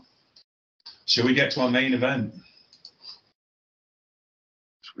as well. Shall we get to our main event?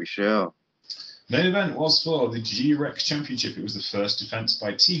 We shall. Main event was for the G-Rex Championship. It was the first defense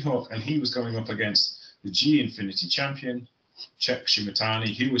by T-Hawk, and he was going up against the G-Infinity champion, Czech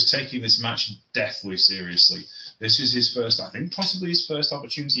Shimatani, who was taking this match deathly seriously. This was his first, I think, possibly his first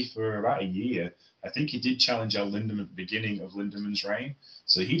opportunity for about a year. I think he did challenge El Lindemann at the beginning of Lindeman's reign,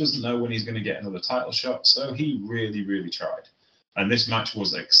 so he doesn't know when he's going to get another title shot, so he really, really tried. And this match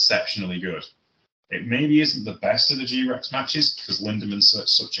was exceptionally good. It maybe isn't the best of the G-Rex matches because Lindemann set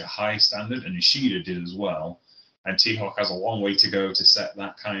such a high standard, and Ishida did as well. And T-Hawk has a long way to go to set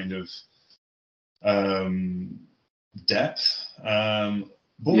that kind of depth.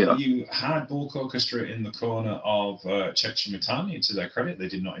 But you had Bulk Orchestra in the corner of Czech Shimatani, and to their credit, they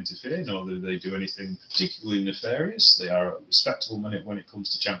did not interfere, nor did they do anything particularly nefarious. They are respectable when it comes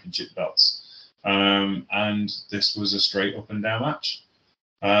to championship belts. And this was a straight up and down match.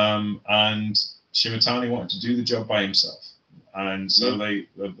 And Shimatani wanted to do the job by himself, and so they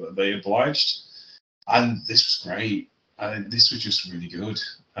obliged, and this was great. This was just really good,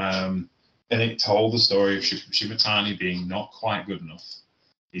 and it told the story of Shimatani being not quite good enough.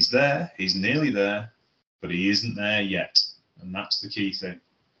 He's there, he's nearly there, but he isn't there yet, and that's the key thing.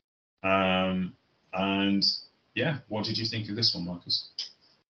 And yeah, what did you think of this one, Marcus?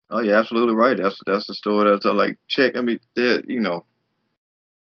 Oh, yeah, absolutely right. That's the story. That's like check. I mean,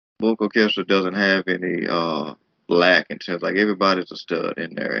 Bulk Orchestra doesn't have any lack in terms, like, everybody's a stud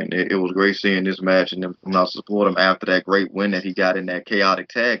in there, and it was great seeing this match and them come out to support him after that great win that he got in that chaotic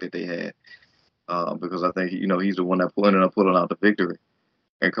tag that they had, because I think he's the one that ended up pulling out the victory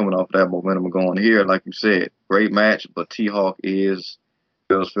and coming off that momentum and going here. Like you said, great match, but T-Hawk does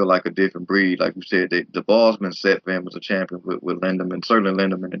feel like a different breed. Like you said, the ball's been set for him as a champion with Lindemann, certainly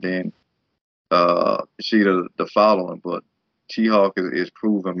Lindemann, and then Ishida the following, but T-Hawk is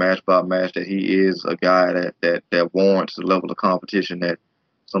proven match by match that he is a guy that warrants the level of competition that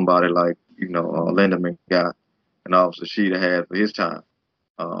somebody like, Lindemann got, and obviously Sheeta had for his time.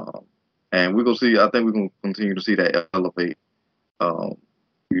 And we're gonna see. I think we're gonna continue to see that elevate. Um,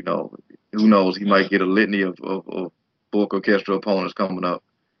 who knows? He might get a litany of Book Orchestra opponents coming up.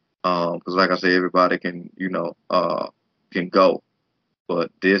 Because like I said, everybody can go.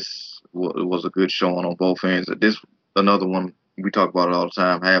 But this was a good showing on both ends. This another one we talk about it all the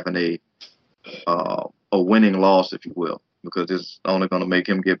time, having a winning loss, if you will, because it's only going to make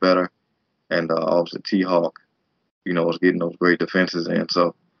him get better. And obviously T-Hawk, is getting those great defenses in.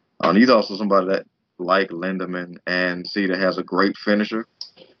 So he's also somebody that, like Lindemann and Cedar, has a great finisher.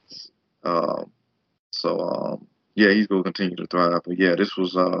 Yeah, he's going to continue to thrive. But yeah, this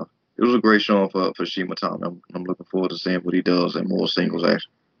was it was a great showing for Shimatani. I'm looking forward to seeing what he does in more singles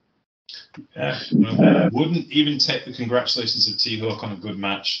action. Yeah, wouldn't even take the congratulations of T-Hawk on a good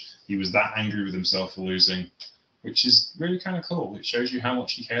match. He was that angry with himself for losing, which is really kind of cool. It shows you how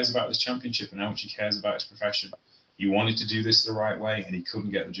much he cares about this championship and how much he cares about his profession. He wanted to do this the right way, and he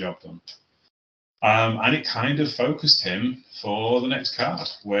couldn't get the job done. And it kind of focused him for the next card,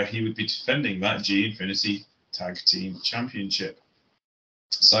 where he would be defending that G Infinity Tag Team Championship.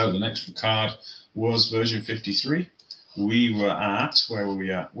 So the next card was version 53. We were at, where were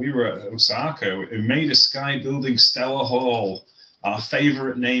we at? We were at Osaka. It made a sky building Stellar Hall, our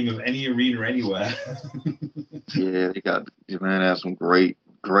favorite name of any arena anywhere. Yeah, Japan has some great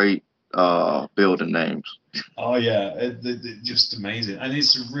building names. Oh yeah, just amazing, and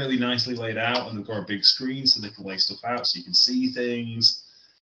it's really nicely laid out, and they've got a big screen so they can lay stuff out so you can see things.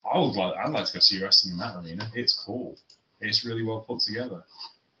 I'd like to go see wrestling in that arena. It's cool. It's really well put together.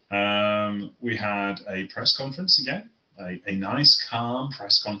 We had a press conference again, a nice, calm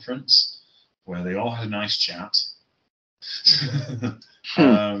press conference where they all had a nice chat.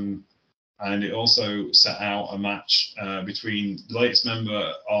 And it also set out a match between the latest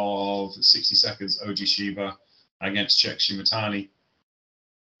member of 60 Seconds, Oji Shiba, against Czech Shimatani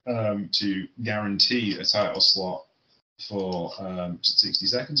to guarantee a title slot for 60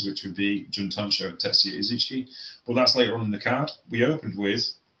 Seconds, which would be Juntansho Tetsuya Izuchi. Well, that's later on in the card. We opened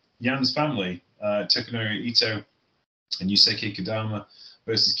with Yan's family, Takanori Ito and Yusuke Kadama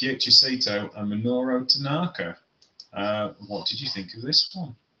versus Keiichi Saito and Minoru Tanaka. What did you think of this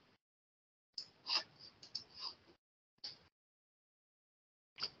one?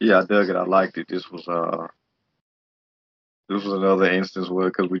 Yeah, I dug it. I liked it. This was another instance where,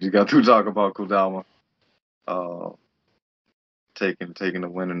 because we just got through talking about Kodama taking the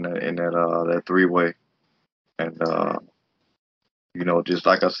win in that three-way, and just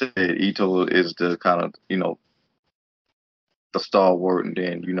like I said, Ito is the kind of the stalwart, and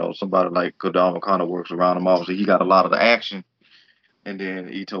then somebody like Kodama kind of works around him. Obviously, he got a lot of the action, and then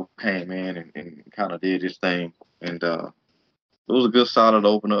Ito came in and kind of did his thing, and it was a good, solid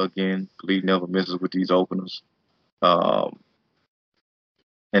opener. Again, GLEAT never misses with these openers. And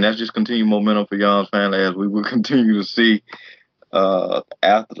that's just continued momentum for Jan's family, as we will continue to see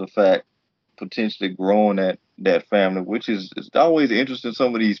after the fact, potentially growing that family, which is always interesting,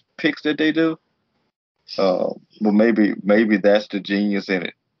 some of these picks that they do. But maybe that's the genius in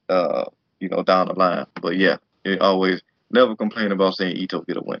it, down the line. But yeah, it always never complain about seeing Ito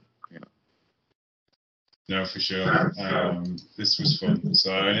get a win. No, for sure. This was fun.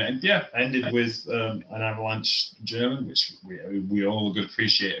 So, and yeah, ended with an Avalanche German, which we all would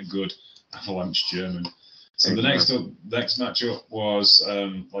appreciate a good Avalanche German. So the next matchup was,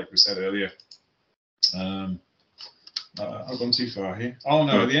 like we said earlier, I've gone too far here. Oh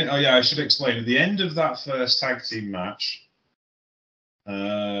no, I should explain. At the end of that first tag team match,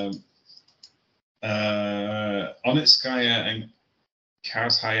 Onitskaya and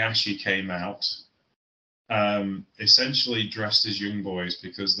Kaz Hayashi came out. Essentially dressed as young boys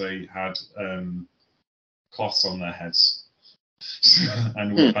because they had cloths on their heads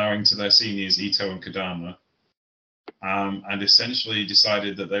and were bowing to their seniors, Ito and Kadama, and essentially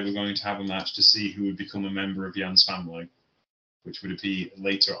decided that they were going to have a match to see who would become a member of Jan's family, which would be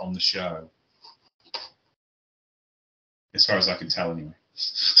later on the show. As far as I can tell, anyway.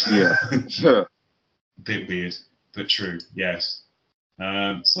 Yeah, sure. Bit weird, but true, yes.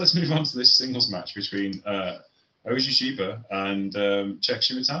 So let's move on to this singles match between Oji Shiba and Czech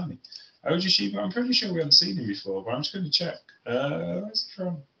Shimatani. Oji Shiba, I'm pretty sure we haven't seen him before, but I'm just going to check. Where's he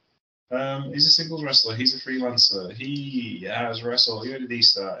from? He's a singles wrestler. He's a freelancer. He has wrestled. Where did he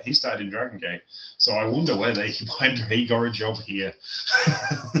start? He started in Dragon Gate. So I wonder whether he got a job here.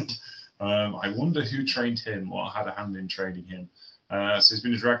 I wonder who trained him or had a hand in training him. So he's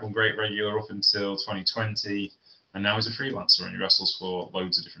been a Dragon Gate regular up until 2020. and now he's a freelancer and he wrestles for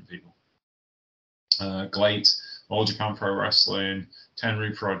loads of different people. GLEAT, All Japan Pro Wrestling,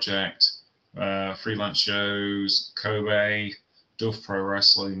 Tenru Project, freelance shows, Kobe, Dove Pro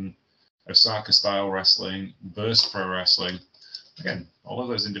Wrestling, Osaka Style Wrestling, Burst Pro Wrestling. Again, all of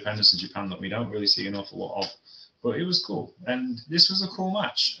those independents in Japan that we don't really see an awful lot of. But it was cool. And this was a cool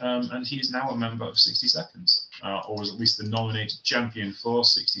match. And he is now a member of 60 Seconds, or was at least the nominated champion for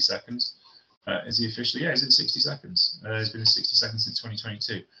 60 Seconds. Is he officially? Yeah, he's in 60 Seconds. He's been in 60 Seconds since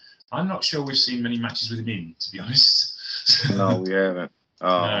 2022. I'm not sure we've seen many matches with him in, to be honest. No, we haven't.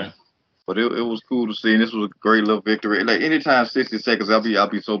 No. But it was cool to see, and this was a great little victory. Like anytime 60 Seconds, I'll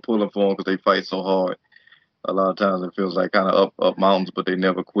be so pulling for them because they fight so hard. A lot of times it feels like kind of up mountains, but they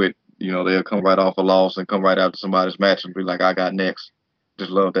never quit. You know, they'll come right off a loss and come right after somebody's match and be like, I got next.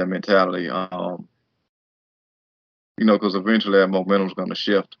 Just love that mentality. You know, because eventually that momentum's going to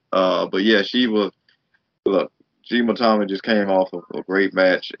shift. But yeah, G Matami just came off of a great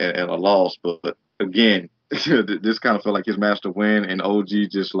match and a loss. But again, this kind of felt like his master win, and OG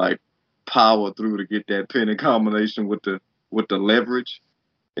just like powered through to get that pin in combination with the leverage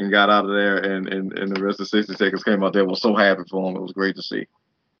and got out of there. And the rest of 60 Seconds came out there. Was so happy for him. It was great to see.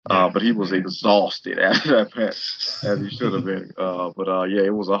 But he was exhausted after that match, as he should have been. Yeah,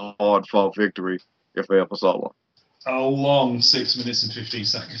 it was a hard fought victory if I ever saw one. A long 6 minutes and 15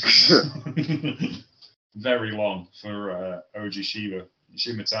 seconds. Very long for OG Shiba.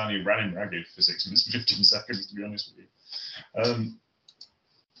 Shimatani ran him ragged for 6 minutes and 15 seconds, to be honest with you.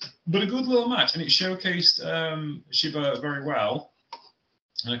 But a good little match, and it showcased Shiba very well.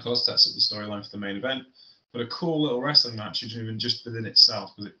 And of course, that's up the storyline for the main event. But a cool little wrestling match, even just within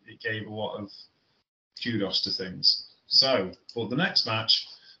itself, because it gave a lot of kudos to things. So, but the next match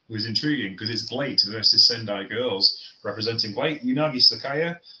was intriguing because it's GLEAT versus Sendai Girls, representing GLEAT, Unagi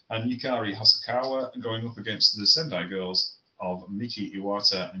Sakaya and Yukari Hosokawa, going up against the Sendai Girls of Miki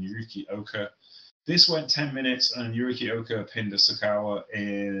Iwata and Yuriki Oka. This went 10 minutes, and Yuriki Oka pinned Hosokawa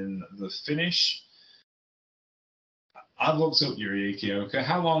in the finish. I've looked up Yuriki Oka.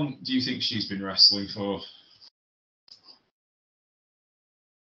 How long do you think she's been wrestling for?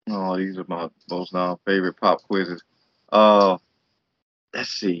 Oh, these are my most now favorite pop quizzes. Let's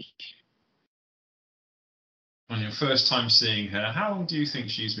see. On your first time seeing her, how long do you think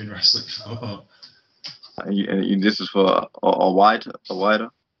she's been wrestling for? And this is for a whiter?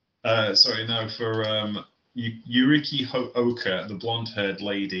 Sorry, no, for Yuriki Oka, the blonde-haired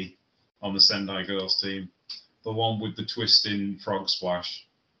lady on the Sendai Girls team. The one with the twisting frog splash.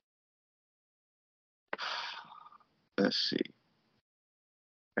 Let's see.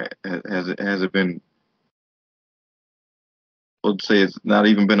 Has it been? Let's say it's not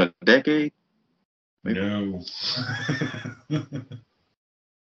even been a decade. Maybe? No.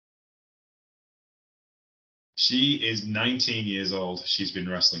 She is 19 years old. She's been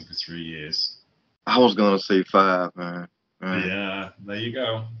wrestling for 3 years. I was gonna say 5, man. Yeah, there you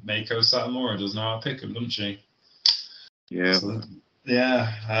go. Meiko Satomura does know how to pick them, doesn't she? Yeah.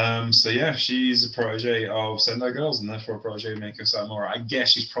 So yeah, she's a protege of Sendai Girls and therefore a protege of Meiko Satomura. I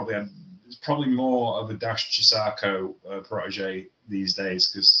guess she's probably more of a Dash Chisako protege these days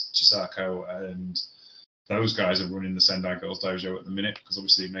because Chisako and those guys are running the Sendai Girls dojo at the minute because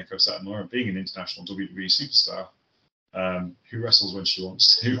obviously Meiko Satomura, being an international WWE superstar, who wrestles when she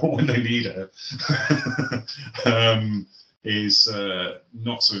wants to or when they need her, is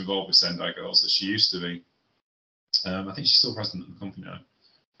not so involved with Sendai Girls as she used to be. I think she's still president of the company now.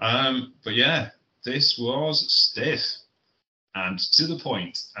 But yeah, this was stiff and to the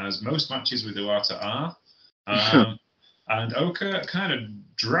point, as most matches with Iwata are. And Oka kind of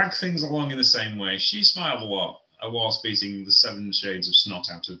dragged things along in the same way. She smiled a lot whilst beating the 7 shades of snot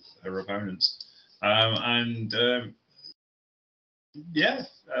out of her opponents.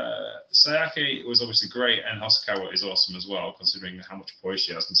 Sayake was obviously great, and Hosokawa is awesome as well, considering how much poise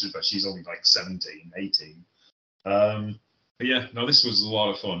she has, considering that she's only like 17, 18. But yeah, no, this was a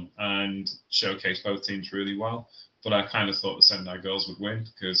lot of fun and showcased both teams really well. But I kind of thought the Sendai Girls would win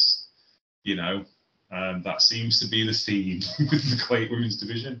because, you know, that seems to be the theme with the GLEAT Women's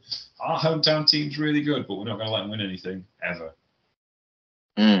Division. Our hometown team's really good, but we're not going to let them win anything, ever.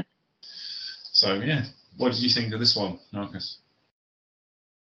 So, yeah. What did you think of this one, Marcus?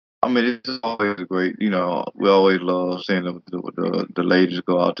 I mean, it's always great. You know, we always love seeing the ladies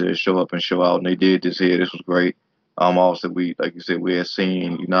go out there, show up and show out, and they did this here. This was great. Also, like you said, we had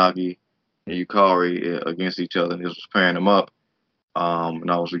seen Unagi and Yukari against each other, and this was pairing them up. And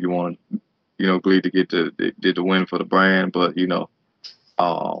obviously, you want, GLEAT to get the win for the brand, but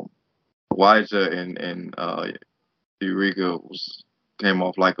Waija and Eureka came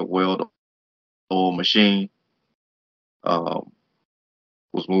off like a well-oiled machine. Um,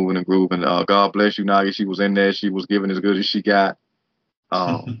 was moving and grooving. God bless you, Nagi. She was in there. She was giving as good as she got.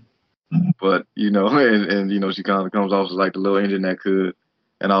 Um, but and she kind of comes off as like the little engine that could.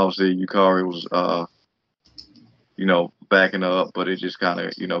 And obviously, Yukari was backing her up, but it just kind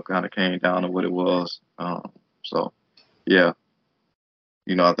of came down to what it was. So yeah,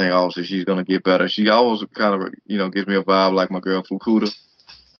 I think obviously she's gonna get better. She always kind of gives me a vibe like my girl Fukuda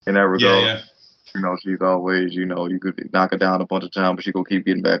in that Yeah, regard. yeah. She's always, you could knock her down a bunch of times, but she gonna keep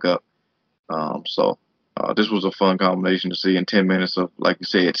getting back up. So this was a fun combination to see in 10 minutes of, like you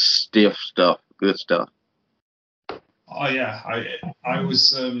said, stiff stuff, good stuff. Oh yeah, I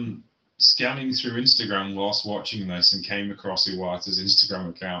was scanning through Instagram whilst watching this and came across Iwata's Instagram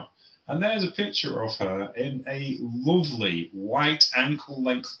account. And there's a picture of her in a lovely white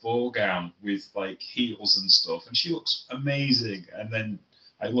ankle-length ball gown with like heels and stuff, and she looks amazing. And then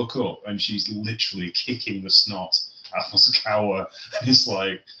I look up and she's literally kicking the snot out of Sakawa. And it's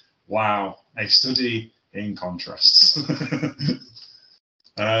like, wow, a study in contrasts.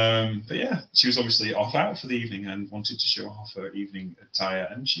 But yeah, she was obviously off out for the evening and wanted to show off her evening attire,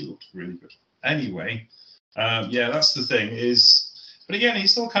 and she looked really good. Anyway, yeah, that's the thing but again,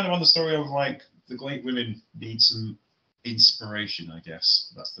 he's still kind of on the story of like the GLEAT women need some inspiration, I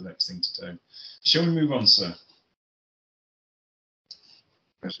guess. That's the next thing to do. Shall we move on, sir?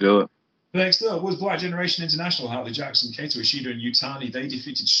 Let's do it. Next up was Black Generation International. Hartley Jackson, Kato Ishida, and Yutani. They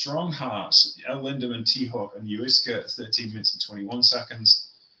defeated Strong Hearts, El Lindemann, T-Hawk, and Yuiska at 13 minutes and 21 seconds.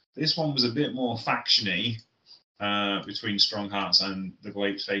 This one was a bit more faction-y between Strong Hearts and the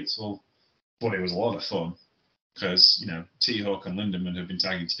GLEAT Faithful, but it was a lot of fun because, T-Hawk and Lindemann have been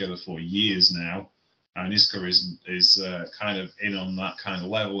tagging together for years now, and Iska is kind of in on that kind of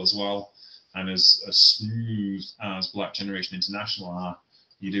level as well. And as smooth as Black Generation International are,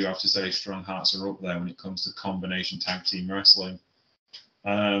 you do have to say Strong Hearts are up there when it comes to combination tag team wrestling.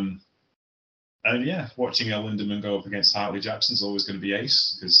 And yeah, watching El Lindemann go up against Hartley Jackson is always going to be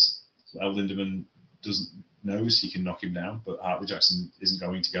ace because El Lindemann knows he can knock him down, but Hartley Jackson isn't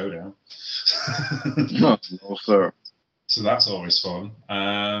going to go down. No, sir. So that's always fun.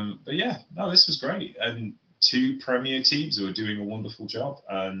 But yeah, no, this was great. And two premier teams who are doing a wonderful job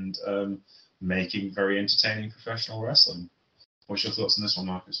and making very entertaining professional wrestling. What's your thoughts on this one,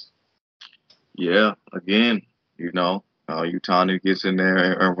 Marcus? Yeah, again, Yutani gets in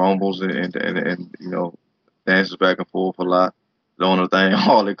there and rumbles and dances back and forth a lot. The only thing,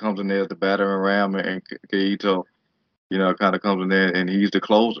 Harley comes in there is the battering ram, and Kaito, kind of comes in there and he's the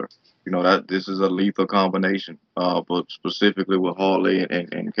closer. That this is a lethal combination. But specifically with Harley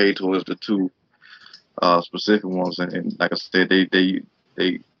and Kaito is the two specific ones. And like I said, they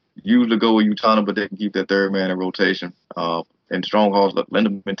usually go with Utana, but they can keep that third man in rotation. And Strong Hearts,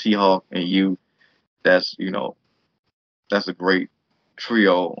 Lindemann, T-Hawk, and you, that's a great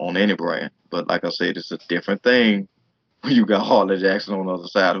trio on any brand. But like I said, it's a different thing when you got Harley Jackson on the other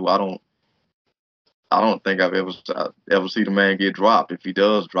side, who I don't think I've ever seen the man get dropped. If he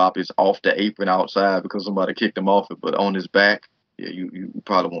does drop, it's off the apron outside because somebody kicked him off it. But on his back, yeah, you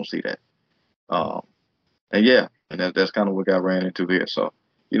probably won't see that. And yeah, and that's kind of what got ran into here. So,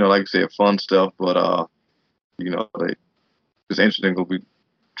 like I said, fun stuff. But it's interesting to be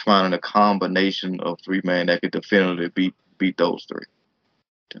trying a combination of three man that could definitively beat those three.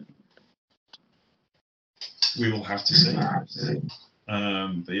 We will have to see.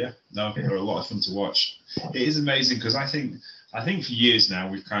 But yeah, no, they're a lot of fun to watch. It is amazing because I think for years now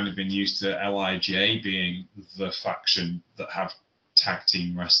we've kind of been used to LIJ being the faction that have tag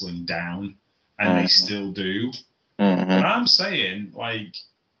team wrestling down, and they still do. Mm-hmm. And I'm saying, like,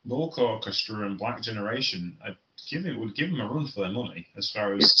 Bulk Orchestra and Black Generation, would give them a run for their money as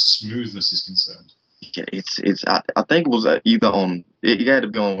far as smoothness is concerned. Yeah, I think it was either on it had to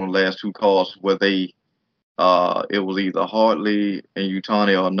be on the last two calls where they it was either Hartley and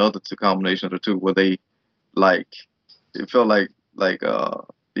Yutani or another combination of the two where they it felt like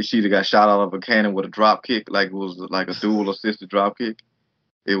she either got shot out of a cannon with a drop kick, like it was like a dual assisted drop kick.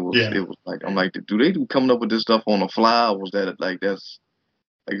 It was like, I'm like, do they coming up with this stuff on the fly, or was that that's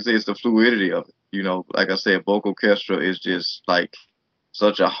like I say, it's the fluidity of it. Like I said, Bulk Orchestra is just like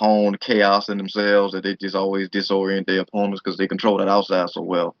such a honed chaos in themselves that they just always disorient their opponents because they control that outside so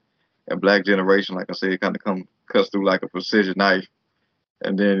well. And Black Generation, like I said, kind of cuts through like a precision knife,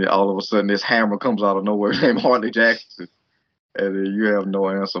 and then all of a sudden this hammer comes out of nowhere named Hartley Jackson, and then you have no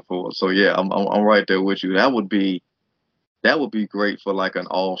answer for it. So yeah, I'm right there with you. That would be great for like an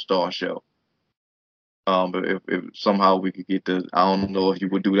all-star show. But if somehow we could get I don't know if you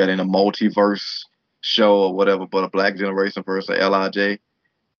would do that in a multiverse show or whatever, but a Black Generation versus LIJ,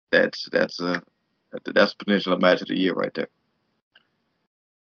 that's That's potential match of the year right there.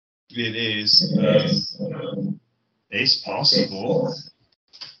 It is. It's possible.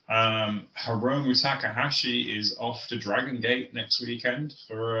 Hiromu Takahashi is off to Dragon Gate next weekend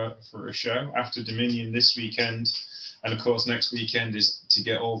for a show after Dominion this weekend, and of course next weekend is to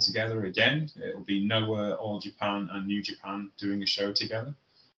get all together again. It'll be Noah, All Japan, and New Japan doing a show together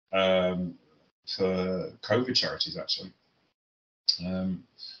for COVID charities actually.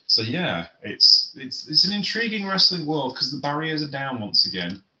 So yeah, it's an intriguing wrestling world because the barriers are down once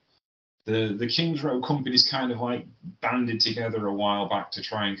again. The Kings Row companies kind of like banded together a while back to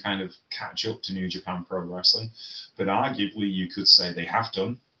try and kind of catch up to New Japan Pro Wrestling, but arguably you could say they have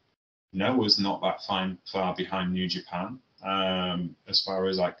done. Noah's not that far behind New Japan as far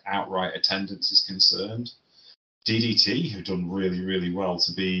as like outright attendance is concerned. DDT have done really, really well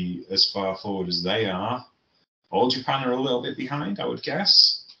to be as far forward as they are. All Japan are a little bit behind, I would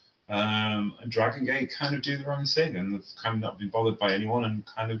guess. And Dragon Gate kind of do their own thing and they've kind of not been bothered by anyone and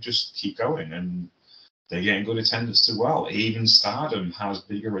kind of just keep going. And they're getting good attendance too well. Even Stardom has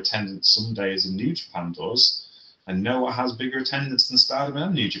bigger attendance some days than New Japan does. And Noah has bigger attendance than Stardom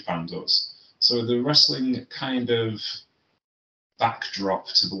and New Japan does. So the wrestling kind of backdrop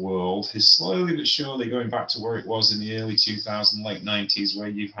to the world is slowly but surely going back to where it was in the early 2000s, late 90s, where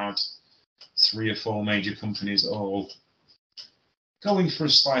you've had 3 or 4 major companies all going for a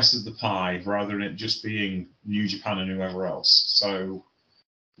slice of the pie rather than it just being New Japan and whoever else. So,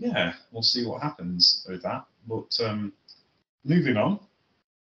 yeah, we'll see what happens with that. But moving on.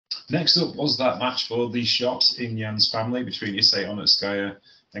 Next up was that match for the shot in Yan's family between Issei Onitsuka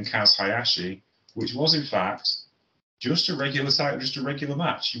and Kaz Hayashi, which was in fact just a regular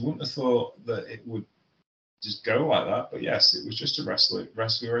match. You wouldn't have thought that it would just go like that, but yes, it was just a regular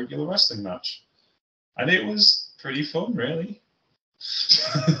wrestling match. And it was pretty fun, really.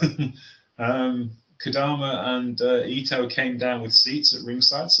 Kodama and Ito came down with seats at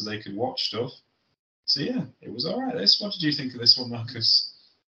ringside so they could watch stuff. So yeah, it was all right. What did you think of this one, Marcus?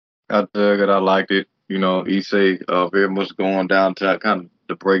 I dug it. I liked it. You know, Issei very much going down to kind of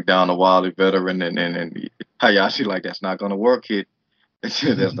the breakdown of Wily veteran and Hayashi like, that's not going to work, kid. That's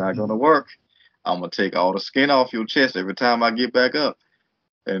not going to work. I'm going to take all the skin off your chest every time I get back up.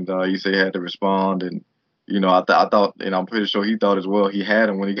 And Issei had to respond. And, you know, I thought, and I'm pretty sure he thought as well, he had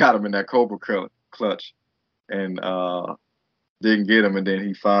him when he got him in that Cobra clutch and didn't get him. And then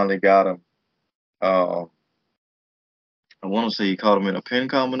he finally got him. I want to say he caught him in a pin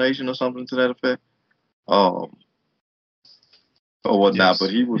combination or something to that effect. Or whatnot. Yes.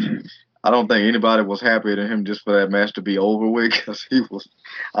 But he was, I don't think anybody was happier than him just for that match to be over with because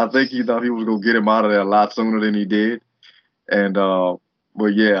I think he thought he was going to get him out of there a lot sooner than he did. And,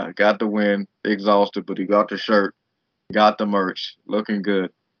 but yeah, got the win, exhausted, but he got the shirt, got the merch, looking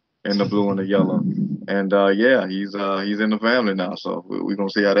good in the blue and the yellow. And yeah, he's in the family now, so we're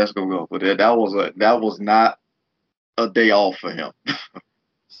gonna see how that's gonna go. But that was not a day off for him.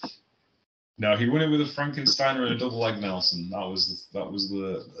 No, he won it with a Frankensteiner and a double leg Nelson. That was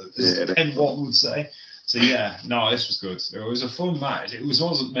the and what would say. So yeah, no, this was good. It was a fun match. It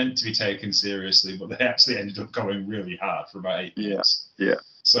wasn't meant to be taken seriously, but they actually ended up going really hard for about 8 minutes. Yeah.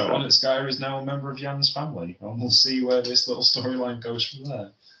 So Onitsuka is now a member of Jan's family, and we'll see where this little storyline goes from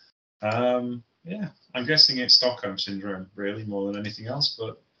there. Yeah, I'm guessing it's Stockholm Syndrome, really, more than anything else,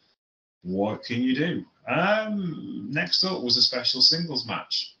 but what can you do? Next up was a special singles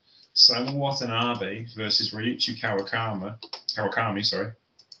match. Simon Watanabe versus Ryuichi Kawakami, sorry.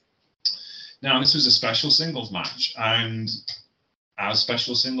 Now, this was a special singles match, and as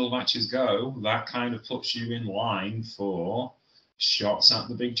special singles matches go, that kind of puts you in line for shots at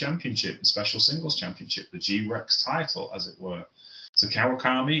the big championship, the special singles championship, the G-Rex title, as it were. So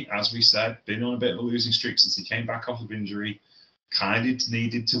Kawakami, as we said, been on a bit of a losing streak since he came back off of injury, kind of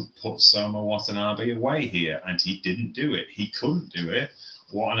needed to put Soma Watanabe away here, and he didn't do it. He couldn't do it.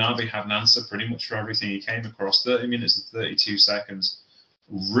 Watanabe had an answer pretty much for everything he came across. 30 minutes and 32 seconds.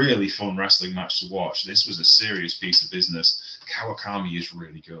 Really fun wrestling match to watch. This was a serious piece of business. Kawakami is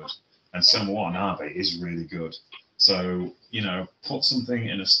really good, and Soma Watanabe is really good. So, you know, put something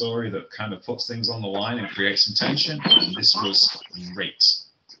in a story that kind of puts things on the line and creates some tension, and this was great.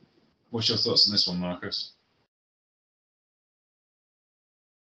 What's your thoughts on this one, Marcus?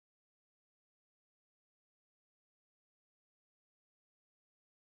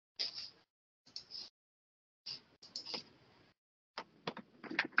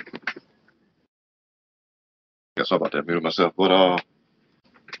 Sorry about that, muted myself. But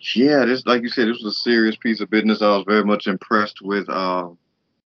yeah, this, like you said, this was a serious piece of business. I was very much impressed with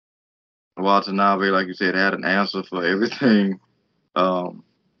Watanabe. Like you said, had an answer for everything. Kawakami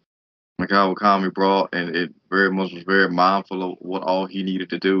Kawakami brought, and it very much was very mindful of what all he needed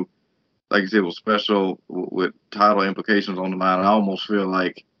to do. Like you said, it was special with title implications on the line. I almost feel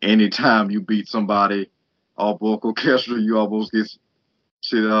like anytime you beat somebody all Bulk Orchestra, you almost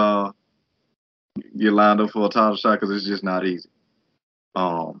get lined up for a title shot because it's just not easy.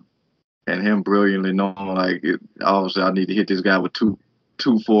 And him brilliantly knowing like obviously I need to hit this guy with two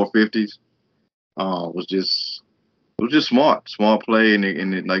 450s. Was just smart play, and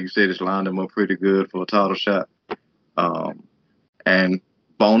it, like you said, it's lined him up pretty good for a title shot. And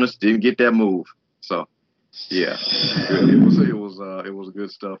bonus didn't get that move, so yeah, it was good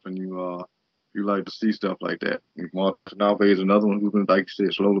stuff, and you like to see stuff like that. Martin Alves is another one who's been, like you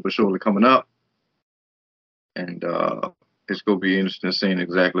said, slowly but surely coming up, and it's gonna be interesting seeing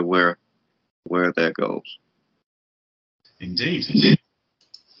exactly where that goes. Indeed.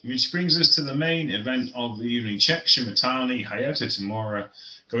 Which brings us to the main event of the evening. Check Shimatani, Hayato Tamura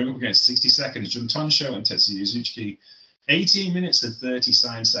going up against 60 seconds, Jun Tonsho and Tetsuya Uzuki. 18 minutes and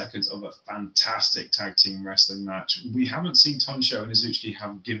 39 seconds of a fantastic tag team wrestling match. We haven't seen Tonsho and Uzuki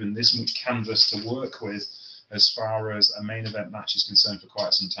have given this much canvas to work with as far as a main event match is concerned for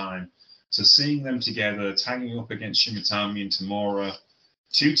quite some time. So seeing them together, tagging up against Shimatani and Tamura,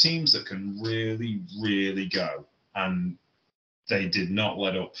 two teams that can really, really go. And they did not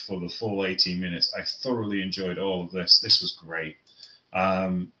let up for the full 18 minutes. I thoroughly enjoyed all of this. This was great.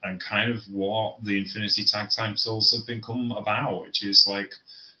 And kind of what the Infinity Tag Titles have become about, which is like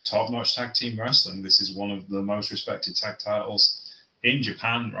top-notch tag team wrestling. This is one of the most respected tag titles in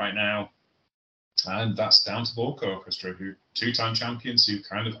Japan right now. And that's down to Bulk Orchestra, who two-time champions who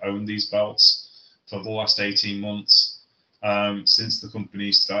kind of own these belts for the last 18 months. Since the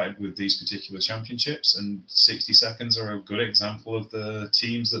company started with these particular championships, and 60 seconds are a good example of the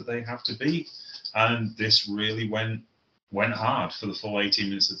teams that they have to beat. And this really went hard for the full 18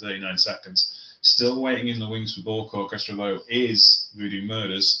 minutes and 39 seconds. Still waiting in the wings for Bulk Orchestra, though, is Voodoo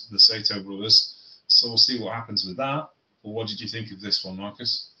Murders, the Sato brothers. So we'll see what happens with that. But what did you think of this one,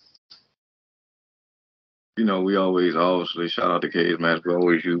 Marcus? We always, obviously, shout out to Cage Match. We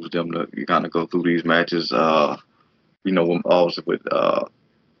always use them to kind of go through these matches. Obviously with the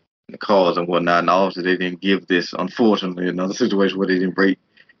calls and whatnot, and obviously they didn't give this, unfortunately, another situation where they didn't break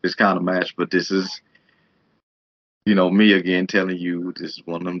this kind of match. But this is, me again telling you, this is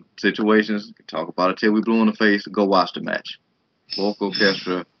one of them situations. You can talk about it till we blue in the face. Go watch the match. Bulk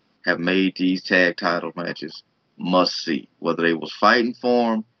Orchestra have made these tag title matches must see. Whether they was fighting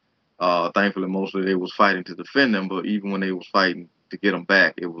for them, thankfully mostly they was fighting to defend them. But even when they was fighting to get them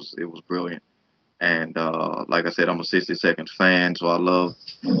back, it was brilliant. And like I said, I'm a 60 Seconds fan, so I love,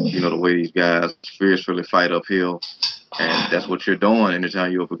 the way these guys fiercely fight uphill. And that's what you're doing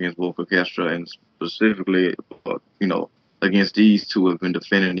anytime you're up against Bulk Orchestra, and specifically, against these two who have been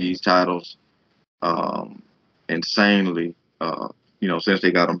defending these titles insanely, since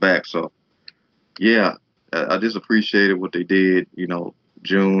they got them back. So, yeah, I just appreciated what they did.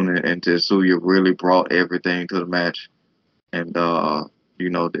 June and Tetsuya really brought everything to the match. And,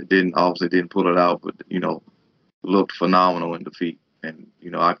 that didn't pull it out, but looked phenomenal in defeat. And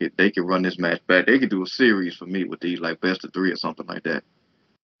they could run this match back. They could do a series for me with these, like best of 3 or something like that.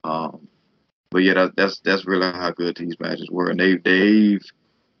 But yeah, that's really how good these matches were. And they've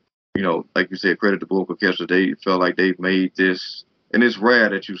like you said, credit to Bulk Orchestra. They felt like they've made this, and it's rare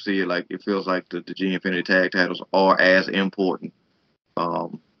that you see it. Like it feels like the G Infinity Tag Titles are as important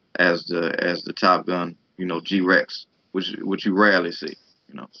as the Top Gun, G Rex, which you rarely see.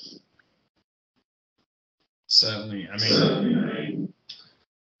 Certainly. I mean,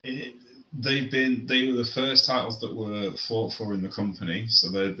 they were the first titles that were fought for in the company, so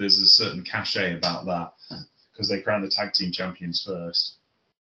there's a certain cachet about that because they crowned the tag team champions first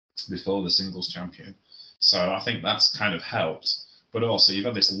before the singles champion. So I think that's kind of helped. But also, you've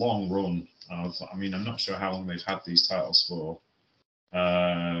had this long run of, I'm not sure how long they've had these titles for.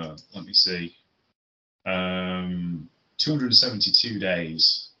 Let me see. 272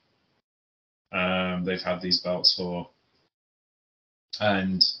 days they've had these belts for,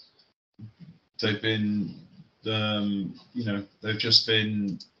 and they've been they've just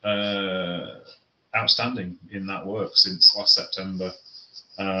been outstanding in that work since last September.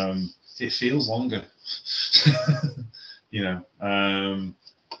 It feels longer.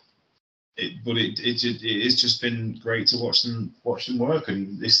 It's just been great to watch them work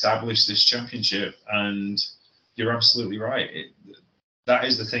and establish this championship. And you're absolutely right. That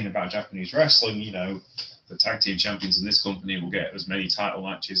is the thing about Japanese wrestling. The tag team champions in this company will get as many title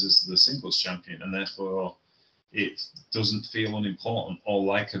matches as the singles champion, and therefore it doesn't feel unimportant or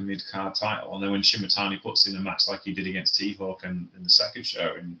like a mid-card title. And then when Shimatani puts in a match like he did against T-Hawk in the second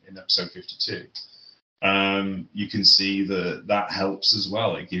show in episode 52, you can see that helps as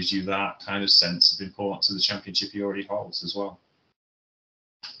well. It gives you that kind of sense of importance of the championship he already holds as well.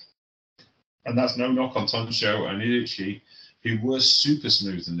 And that's no knock on Tonsho and Iichi, who were super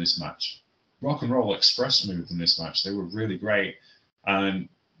smooth in this match. Rock and Roll Express smooth in this match. They were really great. And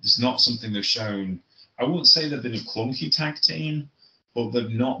it's not something they've shown. I wouldn't say they've been a clunky tag team, but they've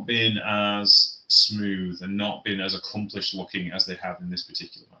not been as smooth and not been as accomplished looking as they have in this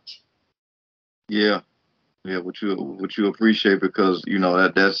particular match. Yeah, which you appreciate, because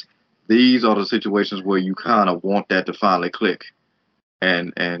that's these are the situations where you kind of want that to finally click,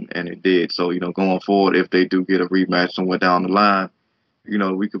 and it did. So going forward, if they do get a rematch somewhere down the line,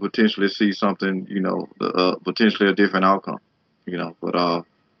 we could potentially see something, potentially a different outcome, but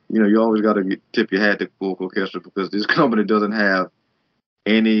you always got to tip your hat to Bulk Orchestra, because this company doesn't have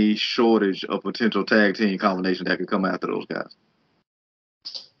any shortage of potential tag team combination that could come after those guys.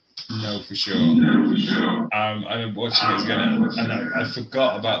 No, for sure. I'm watching it again, and I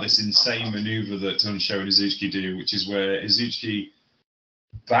forgot about this insane maneuver that Tonsho and Iizuchi do, which is where Iizuchi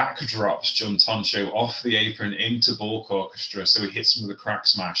backdrops John Tonsho off the apron into Bulk Orchestra, so he hits him with a crack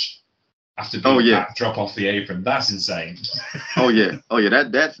smash after being backdrop off the apron. That's insane. Oh yeah.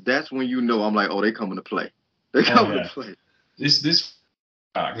 That's when I'm like, oh, they coming to play. They coming to play. This was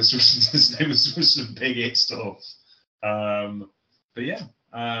some big hit stuff. But yeah.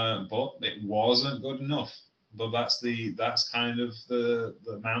 But it wasn't good enough. But that's kind of the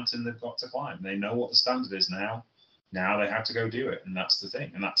mountain they've got to climb. They know what the standard is now. Now they have to go do it, and that's the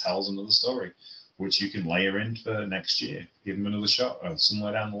thing. And that tells another story, which you can layer in for next year. Give them another shot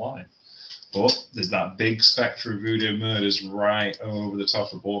somewhere down the line. But there's that big spectre of Voodoo Murders right over the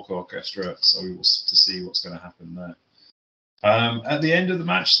top of Bulk Orchestra, so we will to see what's going to happen there. At the end of the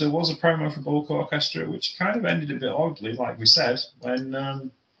match, there was a promo for Bulk Orchestra, which kind of ended a bit oddly, like we said, when Reiichi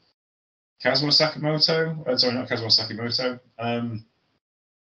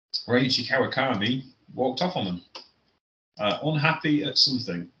Kawakami walked off on them. Unhappy at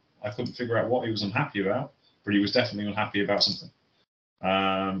something. I couldn't figure out what he was unhappy about, but he was definitely unhappy about something.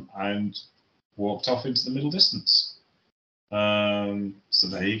 And walked off into the middle distance. So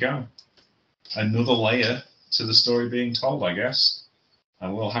there you go. Another layer to the story being told, I guess.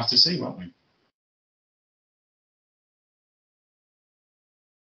 And we'll have to see, won't we?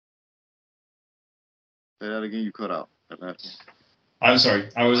 Say that again, you cut out. I'm sorry.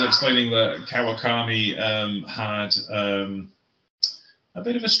 I was explaining that Kawakami had a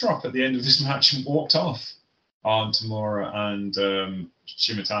bit of a strop at the end of this match and walked off on Tamura and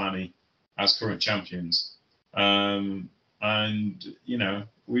Shimatani as current champions. And,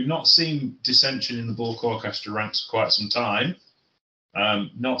 we've not seen dissension in the Bulk Orchestra ranks for quite some time.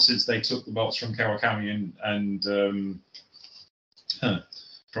 Not since they took the belts from Kawakami and from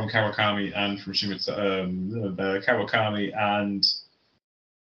Kawakami and from Kawakami and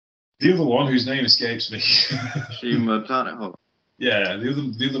the other one whose name escapes me. Shimatani. Yeah,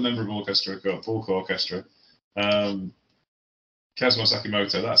 the other member of Bulk Orchestra. Kazuma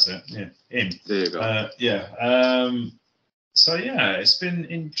Sakimoto, that's it. Yeah, him. There you go. So yeah, it's been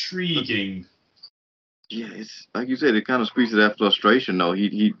intriguing. Yeah, it's like you said, it kind of speaks to that frustration though.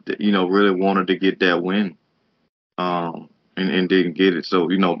 He really wanted to get that win, and didn't get it. So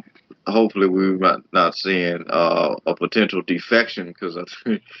hopefully we're not seeing a potential defection, because I've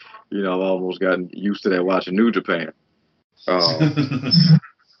almost gotten used to that watching New Japan.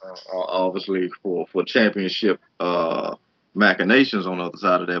 Obviously for championship machinations on the other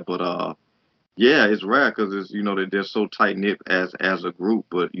side of that, but yeah, it's rare because it's they're so tight knit as a group.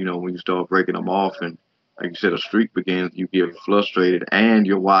 But when you start breaking them off and, like you said, a streak begins, you get frustrated, and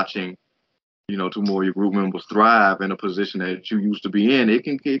you're watching two more of your group members thrive in a position that you used to be in. It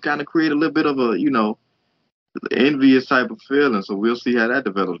can kind of create a little bit of a envious type of feeling. So we'll see how that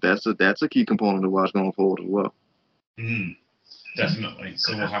develops. That's a key component to watch going forward as well. Definitely.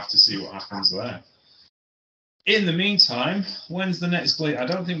 So we'll have to see what happens there. In the meantime, when's the next GLEAT? I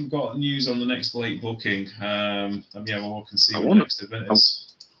don't think we've got news on the next GLEAT booking. Let me have a look and see what the next event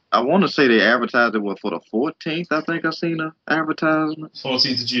is. I want to say they advertised it for the 14th. I think I seen an advertisement.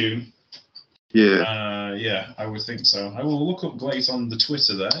 14th of June. Yeah. Yeah, I would think so. I will look up GLEAT on the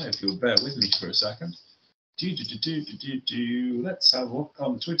Twitter there, if you'll bear with me for a second. Let's have a look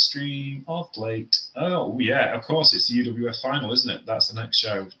on the Twitch stream of GLEAT. Oh, yeah, of course, it's the UWF final, isn't it? That's the next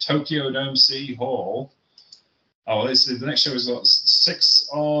show. Tokyo Dome City Hall. Oh, the next show is 6th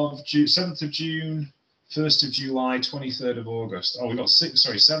of June, 7th of June, 1st of July, 23rd of August. Oh, we've got 7th,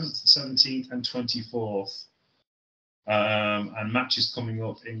 17th, and 24th and matches coming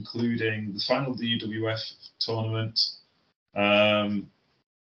up, including the final of the UWF tournament,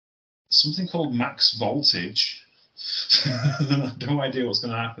 something called Max Voltage. No idea what's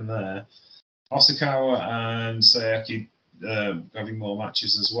going to happen there. Osakawa and Sayaki having more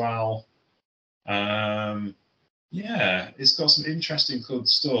matches as well. Yeah, it's got some interesting good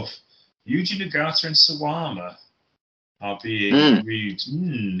stuff. Yuji Nagata and Sawama are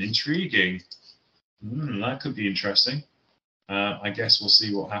being intriguing. That could be interesting. I guess we'll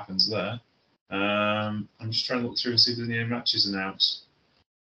see what happens there. I'm just trying to look through and see if there's any matches announced.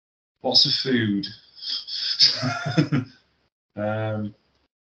 Lots of food.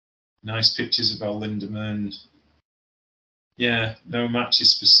 Nice pictures of El Lindemann. Yeah, no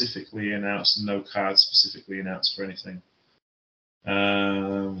matches specifically announced, no cards specifically announced for anything.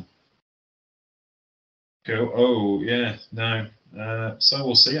 So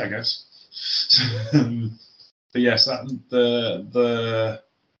we'll see, I guess. But yes, the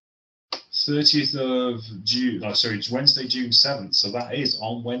 30th of June, Wednesday, June 7th. So that is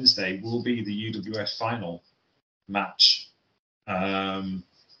on Wednesday, will be the UWF final match. And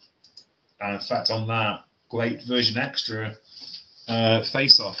in fact, on that, GLEAT Version Extra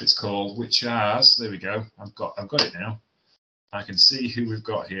face-off, it's called, which has, there we go, I've got it now. I can see who we've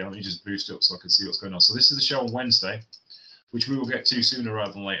got here. Let me just boost it up so I can see what's going on. So this is the show on Wednesday, which we will get to sooner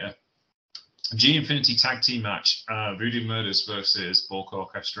rather than later. G Infinity Tag Team match, Voodoo Murders versus Bulk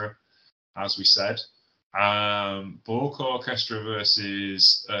Orchestra, as we said. Bulk Orchestra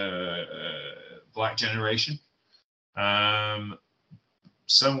versus Black Generation. Son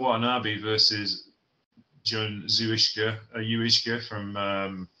Watanabe versus Jun Uishka from,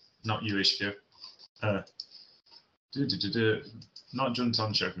 not Uishka. Not Jun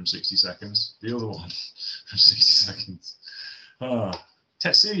Toncho from 60 Seconds, the other one from 60 Seconds.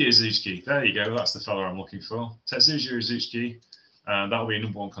 Tetsuya Izuchi, there you go, that's the fella I'm looking for. Tetsuya Izuchi, that'll be a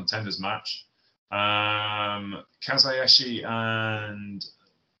number 1 contenders match. Kazayashi and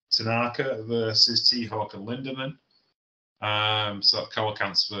Tanaka versus T-Hawk and Lindemann. So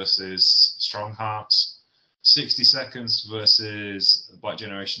Kawakants versus Strong Hearts. 60 Seconds versus Black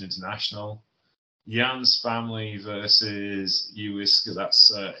Generation International. Jan's Family versus Uiska,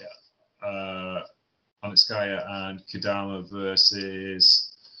 that's Onitskaya and Kadama versus,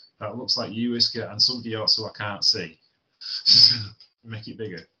 that looks like Uiska and somebody else who I can't see. Make it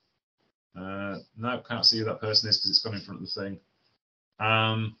bigger. No, can't see who that person is because it's gone in front of the thing.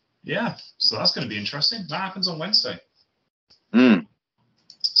 Yeah, so that's going to be interesting. That happens on Wednesday.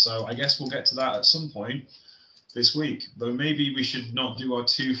 So I guess we'll get to that at some point this week. Though maybe we should not do our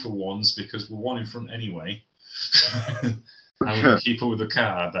 2-for-1s because we're 1 in front anyway. And we'll keep up with the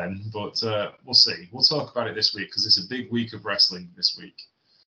card then. But we'll see. We'll talk about it this week because it's a big week of wrestling this week.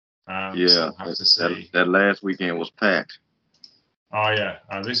 So we'll have to see. That last weekend was packed. Oh, yeah.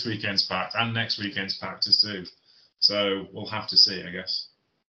 This weekend's packed and next weekend's packed too. So we'll have to see, I guess.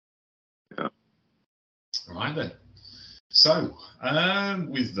 Yeah. All right, then. So,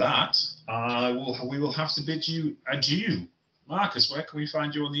 with that, we will have to bid you adieu. Marcus, where can we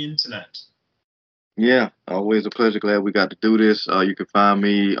find you on the internet? Yeah, always a pleasure. Glad we got to do this. You can find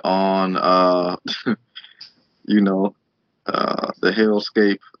me on, the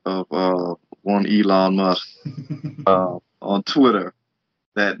hellscape of one Elon Musk on Twitter.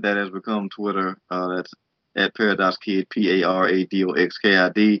 That has become Twitter. That's at Paradox Kid,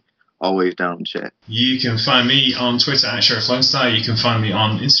 PARADOXKID. Always down in chat. You can find me on Twitter at Sheriff Lone Star. You can find me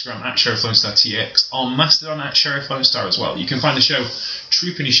on Instagram at Sheriff Lone Star TX. On Mastodon at Sheriff Lone Star as well. You can find the show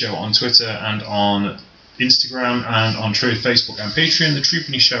True Penny Show on Twitter and on Instagram and on Facebook and Patreon. The True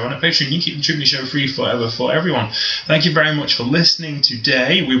Penny Show. And at Patreon, you can keep the True Penny Show free forever for everyone. Thank you very much for listening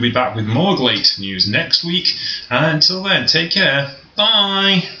today. We'll be back with more GLEAT news next week. And until then, take care.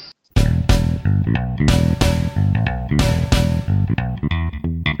 Bye.